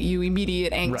we hate you,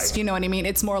 immediate angst. Right. You know what I mean?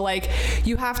 It's more like,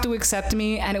 you have to accept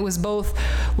me. And it was both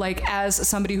like as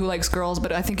somebody who likes girls,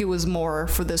 but I think it was more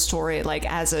for this story like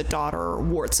as a daughter,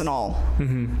 warts and all.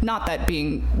 Mm-hmm. Not that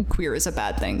being queer is a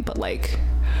bad thing, but like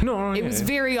it was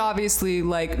very obviously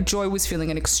like Joy was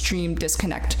feeling an extreme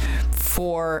disconnect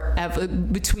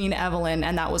between Evelyn,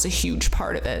 and that was a huge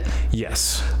part of it.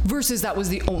 Yes. Versus that was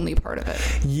the only part of it.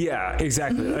 Yeah,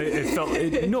 exactly.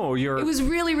 It was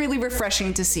really, really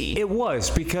refreshing to see. It was,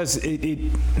 because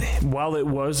it while it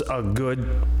was a good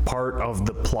part of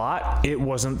the plot, it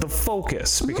wasn't the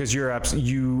focus, because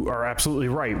you are absolutely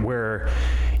right, where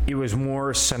it was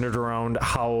more centered around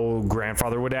how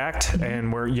grandfather would act,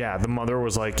 and where the mother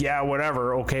was like, yeah,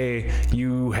 whatever, okay,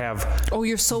 you have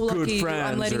you're so lucky,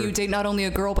 I'm letting you date not only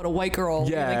a girl but a white girl.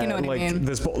 Yeah, like, you know what I mean?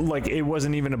 This, like, it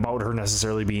wasn't even about her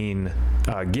necessarily being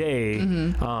gay.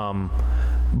 Mm-hmm.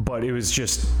 But it was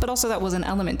just. But also that was an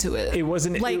element to it. It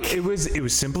wasn't like it was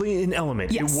simply an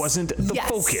element. Yes. It wasn't the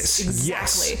focus.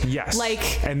 Exactly. Yes.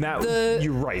 Like, and that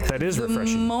you're right. That is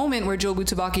refreshing. The moment where Jobu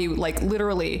Tabaki like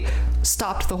literally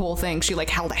stopped the whole thing. She like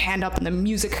held a hand up and the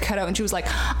music cut out, and she was like,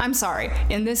 "I'm sorry.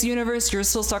 In this universe, you're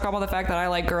still stuck up on the fact that I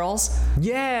like girls."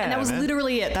 Yeah. And that was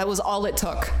literally it. That was all it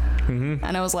took. Mm-hmm.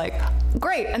 And I was like,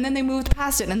 great. And then they moved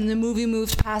past it, and the movie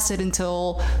moved past it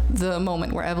until the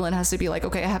moment where Evelyn has to be like,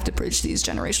 okay, I have to bridge these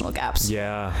generational gaps.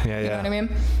 Yeah. You know what I mean?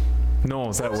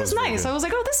 No, that was nice. I was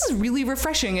like, oh, this is really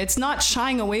refreshing. It's not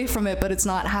shying away from it, but it's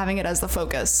not having it as the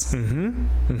focus. Mm-hmm.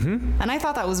 Mm-hmm. And I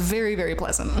thought that was very, very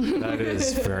pleasant. That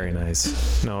is very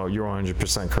nice. No, you're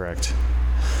 100% correct.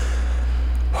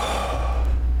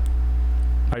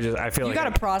 I feel like you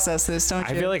gotta process this, don't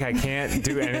you? I feel like I can't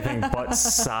do anything but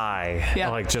sigh. Yeah.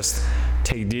 Like, just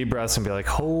take deep breaths and be like,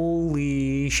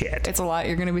 holy shit. It's a lot.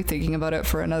 You're gonna be thinking about it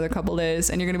for another couple days,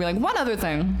 and you're gonna be like, one other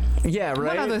thing. Yeah,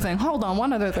 right? One other thing. Hold on,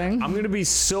 one other thing. I'm gonna be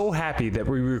so happy that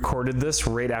we recorded this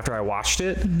right after I watched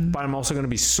it, but I'm also gonna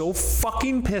be so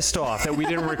fucking pissed off that we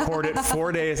didn't record it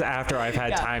 4 days after I've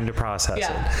had time to process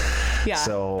it. Yeah.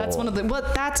 So that's one of the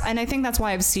and I think that's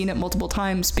why I've seen it multiple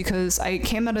times, because I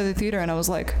came out of the theater and I was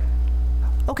like,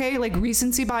 okay, like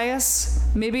recency bias.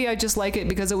 Maybe I just like it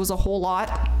because it was a whole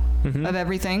lot. of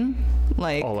everything.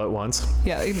 Like all at once.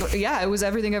 Yeah, it was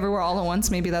everything everywhere all at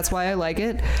once. Maybe that's why I like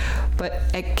it, but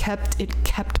it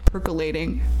kept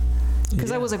percolating.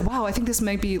 Because I was like, wow, I think this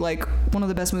might be like one of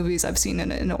the best movies I've seen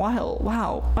in a while.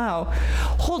 Wow.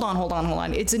 Hold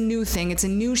on. It's a new thing. It's a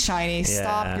new shiny. Yeah.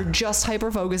 Stop. You're just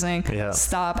hyper focusing. Yeah.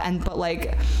 Stop. But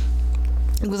like,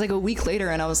 it was like a week later,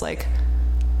 and I was like,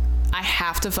 I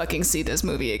have to fucking see this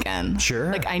movie again.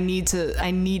 Sure. Like I need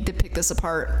to pick this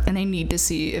apart, and I need to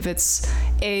see if it's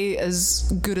A, as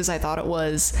good as I thought it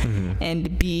was,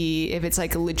 and B, if it's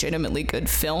like a legitimately good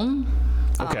film.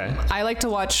 Okay. I like to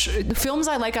watch the films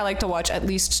I like to watch at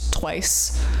least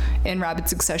twice in rapid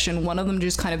succession. One of them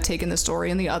just kind of take in the story,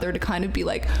 and the other to kind of be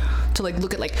like, to like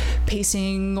look at like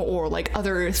pacing or like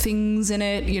other things in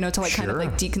it, you know, to like kind of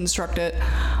like deconstruct it.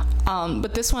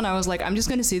 But this one I was like, I'm just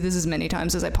going to see this as many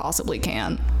times as I possibly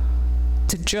can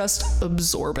to just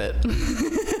absorb it.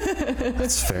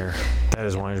 That's fair. That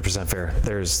is 100% fair.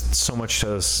 There's so much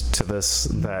to this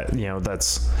that, you know,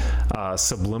 that's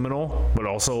subliminal, but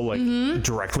also like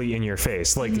directly in your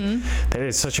face. Like that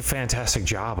is such a fantastic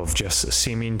job of just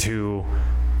seeming to,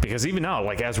 because even now,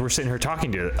 like as we're sitting here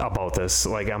talking about this,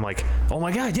 like I'm like, oh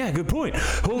my God, yeah, good point.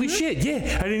 Holy shit,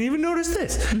 yeah, I didn't even notice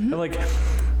this. And like,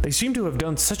 they seem to have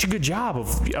done such a good job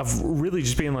of really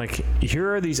just being like,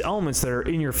 here are these elements that are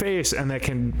in your face and that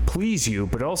can please you,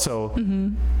 but also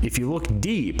if you look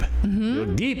deep, you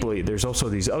look deeply, there's also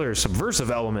these other subversive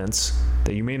elements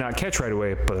that you may not catch right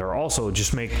away, but are also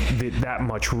just make it that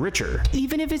much richer.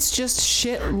 Even if it's just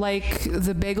shit like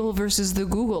the bagel versus the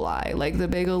Google eye. Like the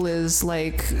bagel is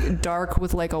like dark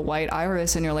with like a white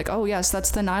iris, and you're like, oh yes,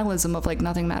 that's the nihilism of like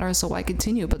nothing matters, so why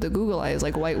continue? But the Google eye is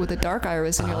like white with a dark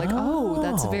iris, and you're like, oh,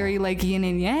 that's very like yin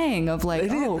and yang of like,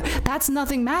 oh, that's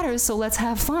nothing matters, so let's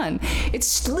have fun.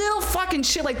 It's little fucking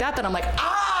shit like that I'm like,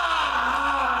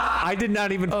 I did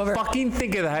not even fucking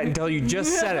think of that until you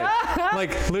just said it.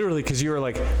 Like literally, because you were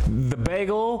like the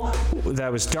bagel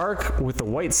that was dark with the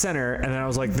white center, and then I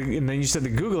was like, and then you said the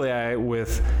googly eye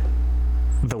with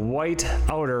the white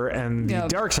outer and the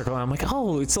dark circle, and I'm like,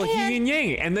 oh, it's like yin and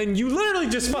yang. And then you literally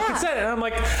just fucking said it, and I'm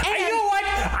like, you know what?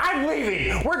 I'm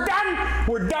leaving. We're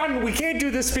done. We can't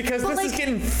do this because this is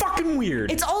getting fucking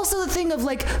weird. It's also the thing of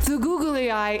like the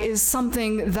googly eye is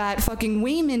something that fucking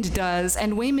Waymond does,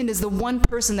 and Waymond is the one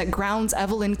person that grounds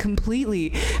Evelyn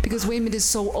completely, because Waymond is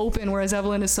so open, whereas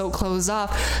Evelyn is so closed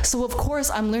off. So of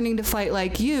course I'm learning to fight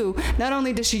like you. Not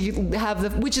only does she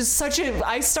have which is such a,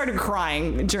 I started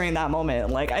crying during that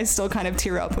moment. Like I still kind of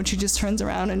tear up when she just turns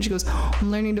around and she goes,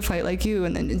 I'm learning to fight like you,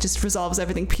 and then it just resolves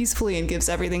everything peacefully and gives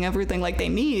everything like they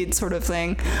need, sort of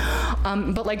thing.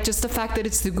 But like just the fact that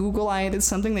it's the Google eye, it's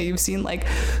something that you've seen like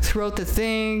throughout the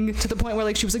thing, to the point where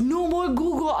like she was like, no more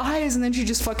Google eyes, and then she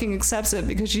just fucking accepts it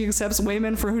because she accepts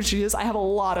Waymond for who she is. I have a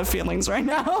lot of feelings right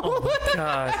now. Oh my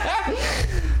God.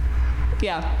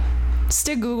 Yeah.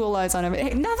 Stick Google eyes on everything.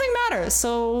 Hey, nothing matters,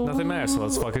 so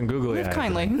let's fucking googly eyes. Live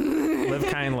kindly. Live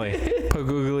kindly. Put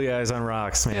googly eyes on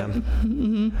rocks, man.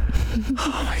 Yep.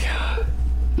 Oh my God.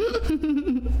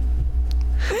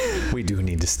 We do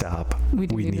need to stop. We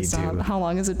need to stop. How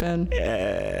long has it been?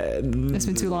 It's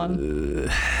been too long.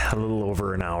 A little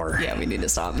over an hour. Yeah, we need to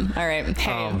stop. All right.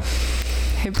 Hey.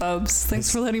 Hey, Bubs.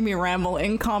 Thanks for letting me ramble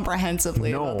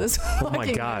incomprehensibly about this. Oh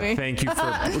my God. Movie. Thank you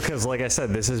for, because like I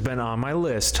said, this has been on my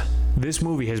list. This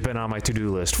movie has been on my to-do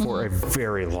list for a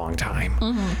very long time.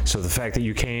 So the fact that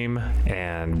you came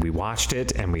and we watched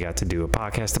it and we got to do a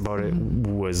podcast about it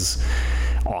was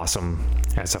awesome.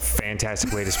 That's a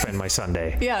fantastic way to spend my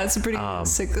Sunday. Yeah, it's a pretty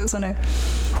sick Sunday.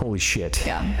 Holy shit.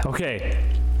 Yeah. Okay.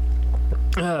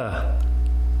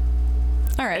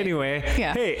 All right. Anyway,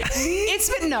 yeah. Hey.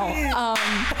 It's been, no.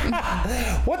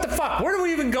 What the fuck? Where do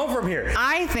we even go from here?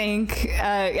 I think,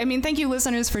 thank you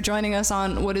listeners for joining us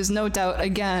on what is no doubt,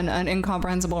 again, an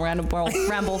incomprehensible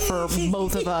ramble for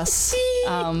both of us.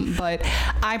 But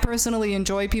I personally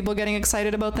enjoy people getting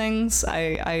excited about things.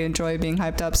 I enjoy being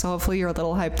hyped up, so hopefully you're a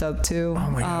little hyped up too. Oh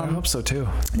my God, I hope so too.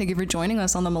 Thank you for joining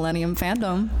us on the Millennium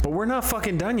Fandom. But we're not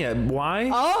fucking done yet.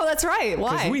 Why? Oh, that's right.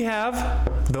 Why? Because we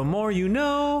have The More You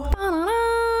Know.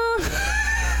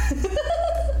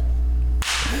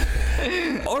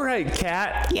 All right,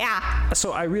 Kat. Yeah.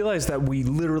 So I realized that we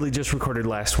literally just recorded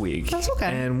last week. That's okay.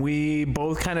 And we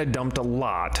both kind of dumped a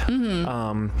lot.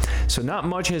 So not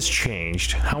much has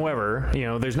changed. However,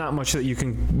 there's not much that you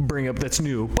can bring up that's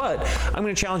new. But I'm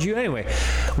going to challenge you anyway.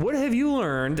 What have you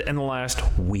learned in the last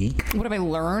week? What have I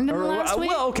learned in the last week?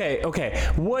 Well, okay.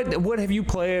 What have you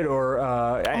played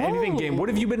or anything game? What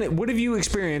have you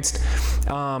experienced?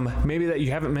 Maybe that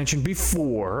you haven't mentioned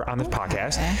before on this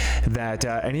podcast that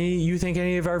you think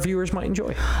any of our viewers might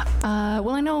enjoy?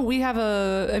 Well, I know we have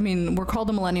we're called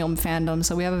the Millennium Fandom,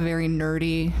 so we have a very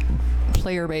nerdy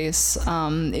player base.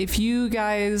 If you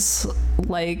guys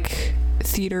like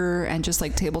theater and just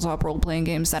like tabletop role-playing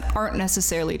games that aren't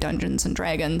necessarily Dungeons and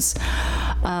Dragons,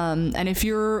 and if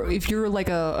you're like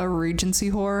a Regency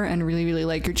whore and really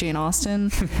like your Jane Austen,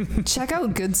 check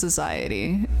out Good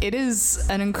Society. It is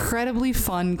an incredibly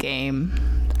fun game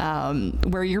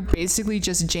where you're basically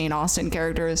just Jane Austen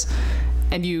characters,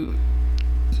 and you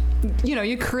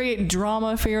create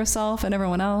drama for yourself and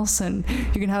everyone else, and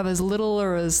you can have as little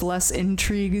or as less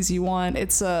intrigue as you want.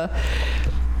 It's a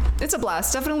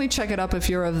blast. Definitely check it up if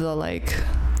you're of the like,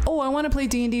 oh, I want to play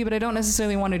D&D, but I don't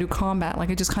necessarily want to do combat.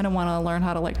 Like, I just kind of want to learn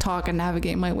how to like talk and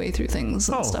navigate my way through things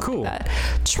and stuff like that.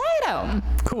 Try it out.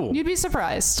 Cool. You'd be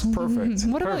surprised. Perfect.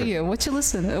 What about you? What you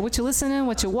listening? What you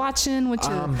watching? What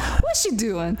you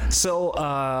doing? So,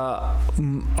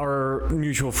 our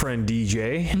mutual friend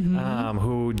DJ,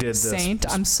 who did this.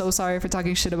 Saint, I'm so sorry for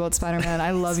talking shit about Spider-Man.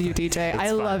 I love you, DJ.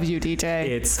 I love you, DJ.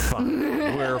 It's fun.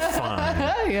 We're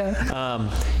fun.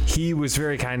 Yeah. He was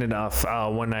very kind enough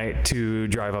one night to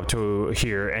drive up to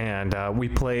here, and we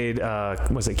played.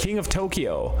 Was it King of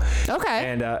Tokyo?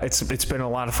 Okay. And it's been a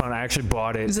lot of fun. I actually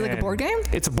bought it. Is it like a board game?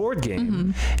 It's a board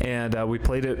game, and we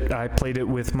played it. I played it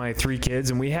with my 3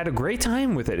 kids, and we had a great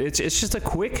time with it. It's just a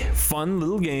quick, fun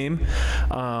little game.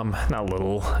 Not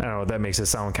little. I don't know. That makes it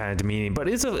sound kind of demeaning, but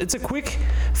it's a quick,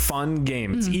 fun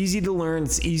game. It's easy to learn.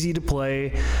 It's easy to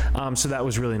play. So that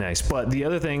was really nice. But the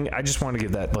other thing, I just want to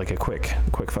give that like a quick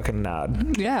fucking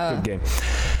nod. Yeah. Good game.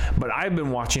 But I've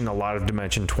been watching a lot of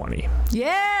Dimension 20.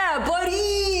 Yeah,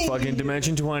 buddy. Fucking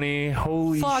Dimension 20.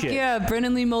 Holy shit. Fuck yeah.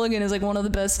 Brendan Lee Mulligan is like one of the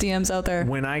best DMs out there.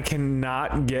 When I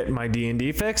cannot get my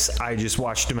D&D fix, I just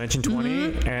watch Dimension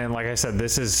 20. And like I said,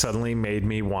 this has suddenly made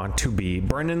me want to be.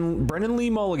 Brendan Lee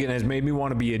Mulligan has made me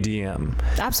want to be a DM.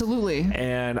 Absolutely.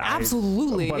 And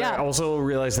Absolutely. I also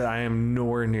realized that I am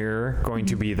nowhere near going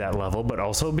to be that level, but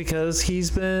also because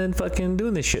he's been fucking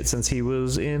doing this shit since he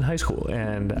was in high school.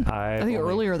 And I think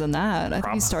earlier than that. I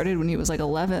think he started when he was like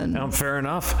 11. Fair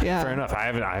enough. Yeah. Fair enough. I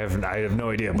have no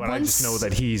idea, but I just know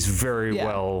that he's very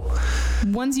well.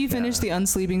 Once you finish the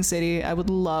Unsleeping City, I would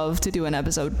love to do an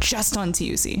episode just on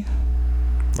TUC.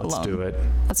 Let's do it.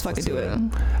 Let's fucking do it.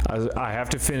 I have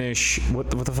to finish. What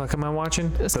the fuck am I watching?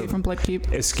 Escape from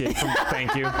Bloodkeep. Escape from.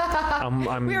 Thank you.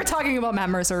 We were talking about Matt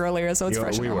Mercer earlier, so it's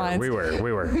fresh in our minds. We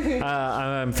were.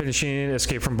 I'm finishing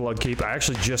Escape from Bloodkeep. I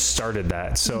actually just started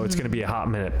that, so it's going to be a hot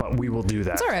minute, but we will do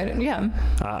that. It's all right. Yeah.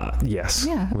 Yes.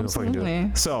 Yeah. We will fucking do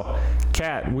it. So,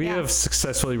 Kat, we have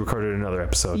successfully recorded another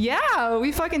episode. Yeah,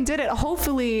 we fucking did it.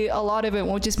 Hopefully, a lot of it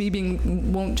won't just be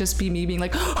me being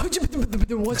like,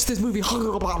 watch this movie.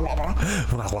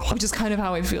 Which is kind of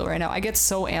how I feel right now. I get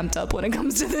so amped up when it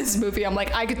comes to this movie. I'm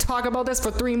like, I could talk about this for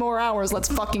 3 more hours. Let's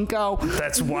fucking go.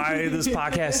 That's why this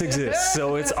podcast exists.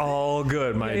 So it's all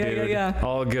good, my dude. Yeah.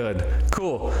 All good.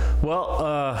 Cool.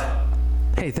 Well,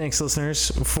 hey, thanks, listeners,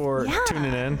 for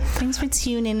tuning in. Thanks for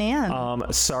tuning in.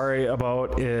 Sorry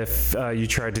about if you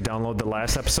tried to download the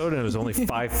last episode and it was only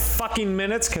 5 fucking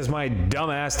minutes because my dumb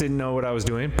ass didn't know what I was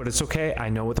doing, but it's okay. I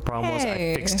know what the problem was.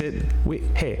 I fixed it.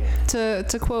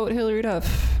 To quote Hillary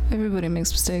Duff, everybody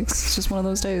makes mistakes. It's just one of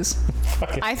those days.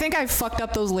 I think I fucked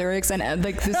up those lyrics, and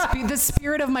like the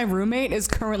spirit of my roommate is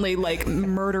currently like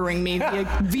murdering me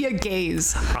via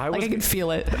gaze. I can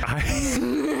feel it.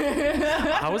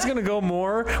 I was gonna go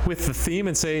more with the theme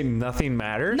and say nothing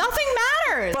matters. Nothing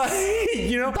matters. But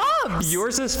Bubs.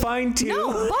 Yours is fine too.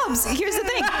 No, Bubs. Here's the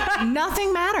thing.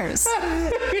 Nothing matters.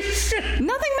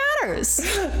 Nothing matters.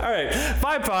 All right.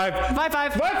 Bye.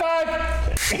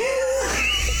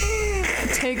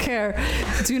 Take care.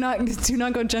 Do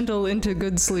not go gentle into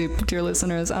good sleep, dear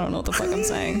listeners. I don't know what the fuck I'm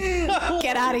saying.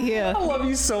 Get out of here. I love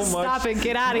you so much. Stop it.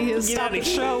 Get out of here. Stop the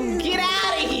show. Get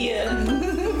out of here.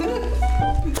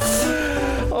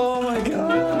 Oh my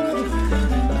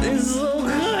god. This is so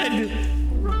good.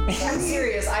 I'm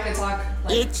serious. I can talk.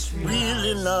 It's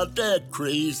really not that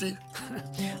crazy.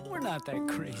 We're not that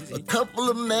crazy. A couple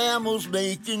of mammals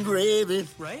making gravy.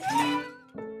 Right?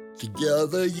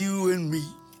 Together, you and me.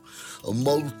 A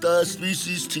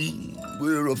multi-species team.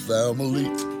 We're a family.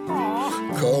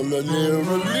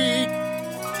 Culinarily.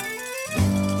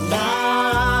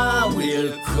 Now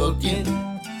we're cooking.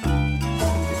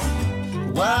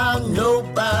 While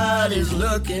nobody's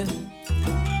looking.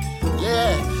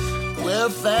 Yeah, we're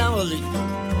family.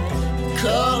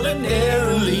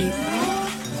 Culinarily.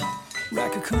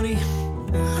 Rakakuni,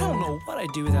 I don't know what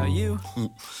I'd do without you.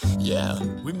 Yeah,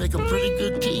 we make a pretty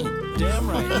good team. Damn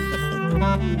right.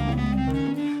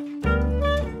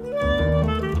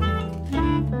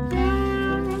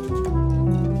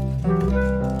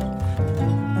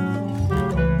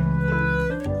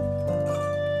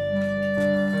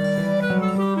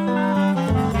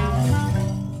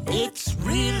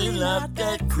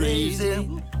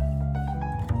 amazing.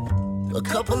 A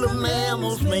couple of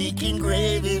mammals making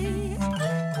gravy.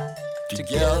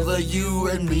 Together, you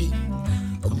and me,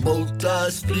 a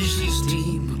multi-species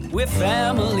team. We're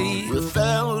family. We're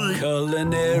family.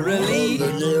 Culinarily.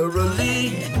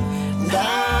 Culinarily.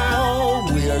 Now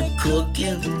we're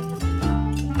cooking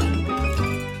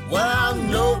while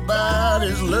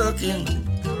nobody's looking.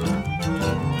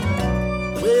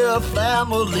 We're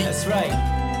family. That's right.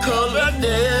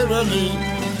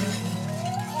 Culinarily.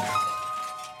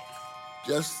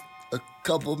 Just a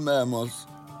couple mammals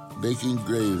making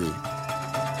gravy.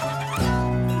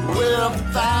 We're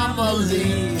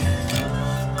family.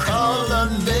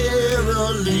 Culinarily.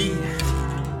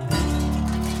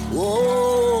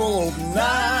 Oh,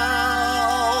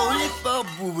 now if I'm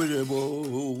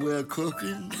we're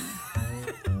cooking.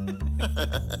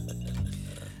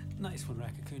 Nice one,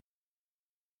 Rakakuni.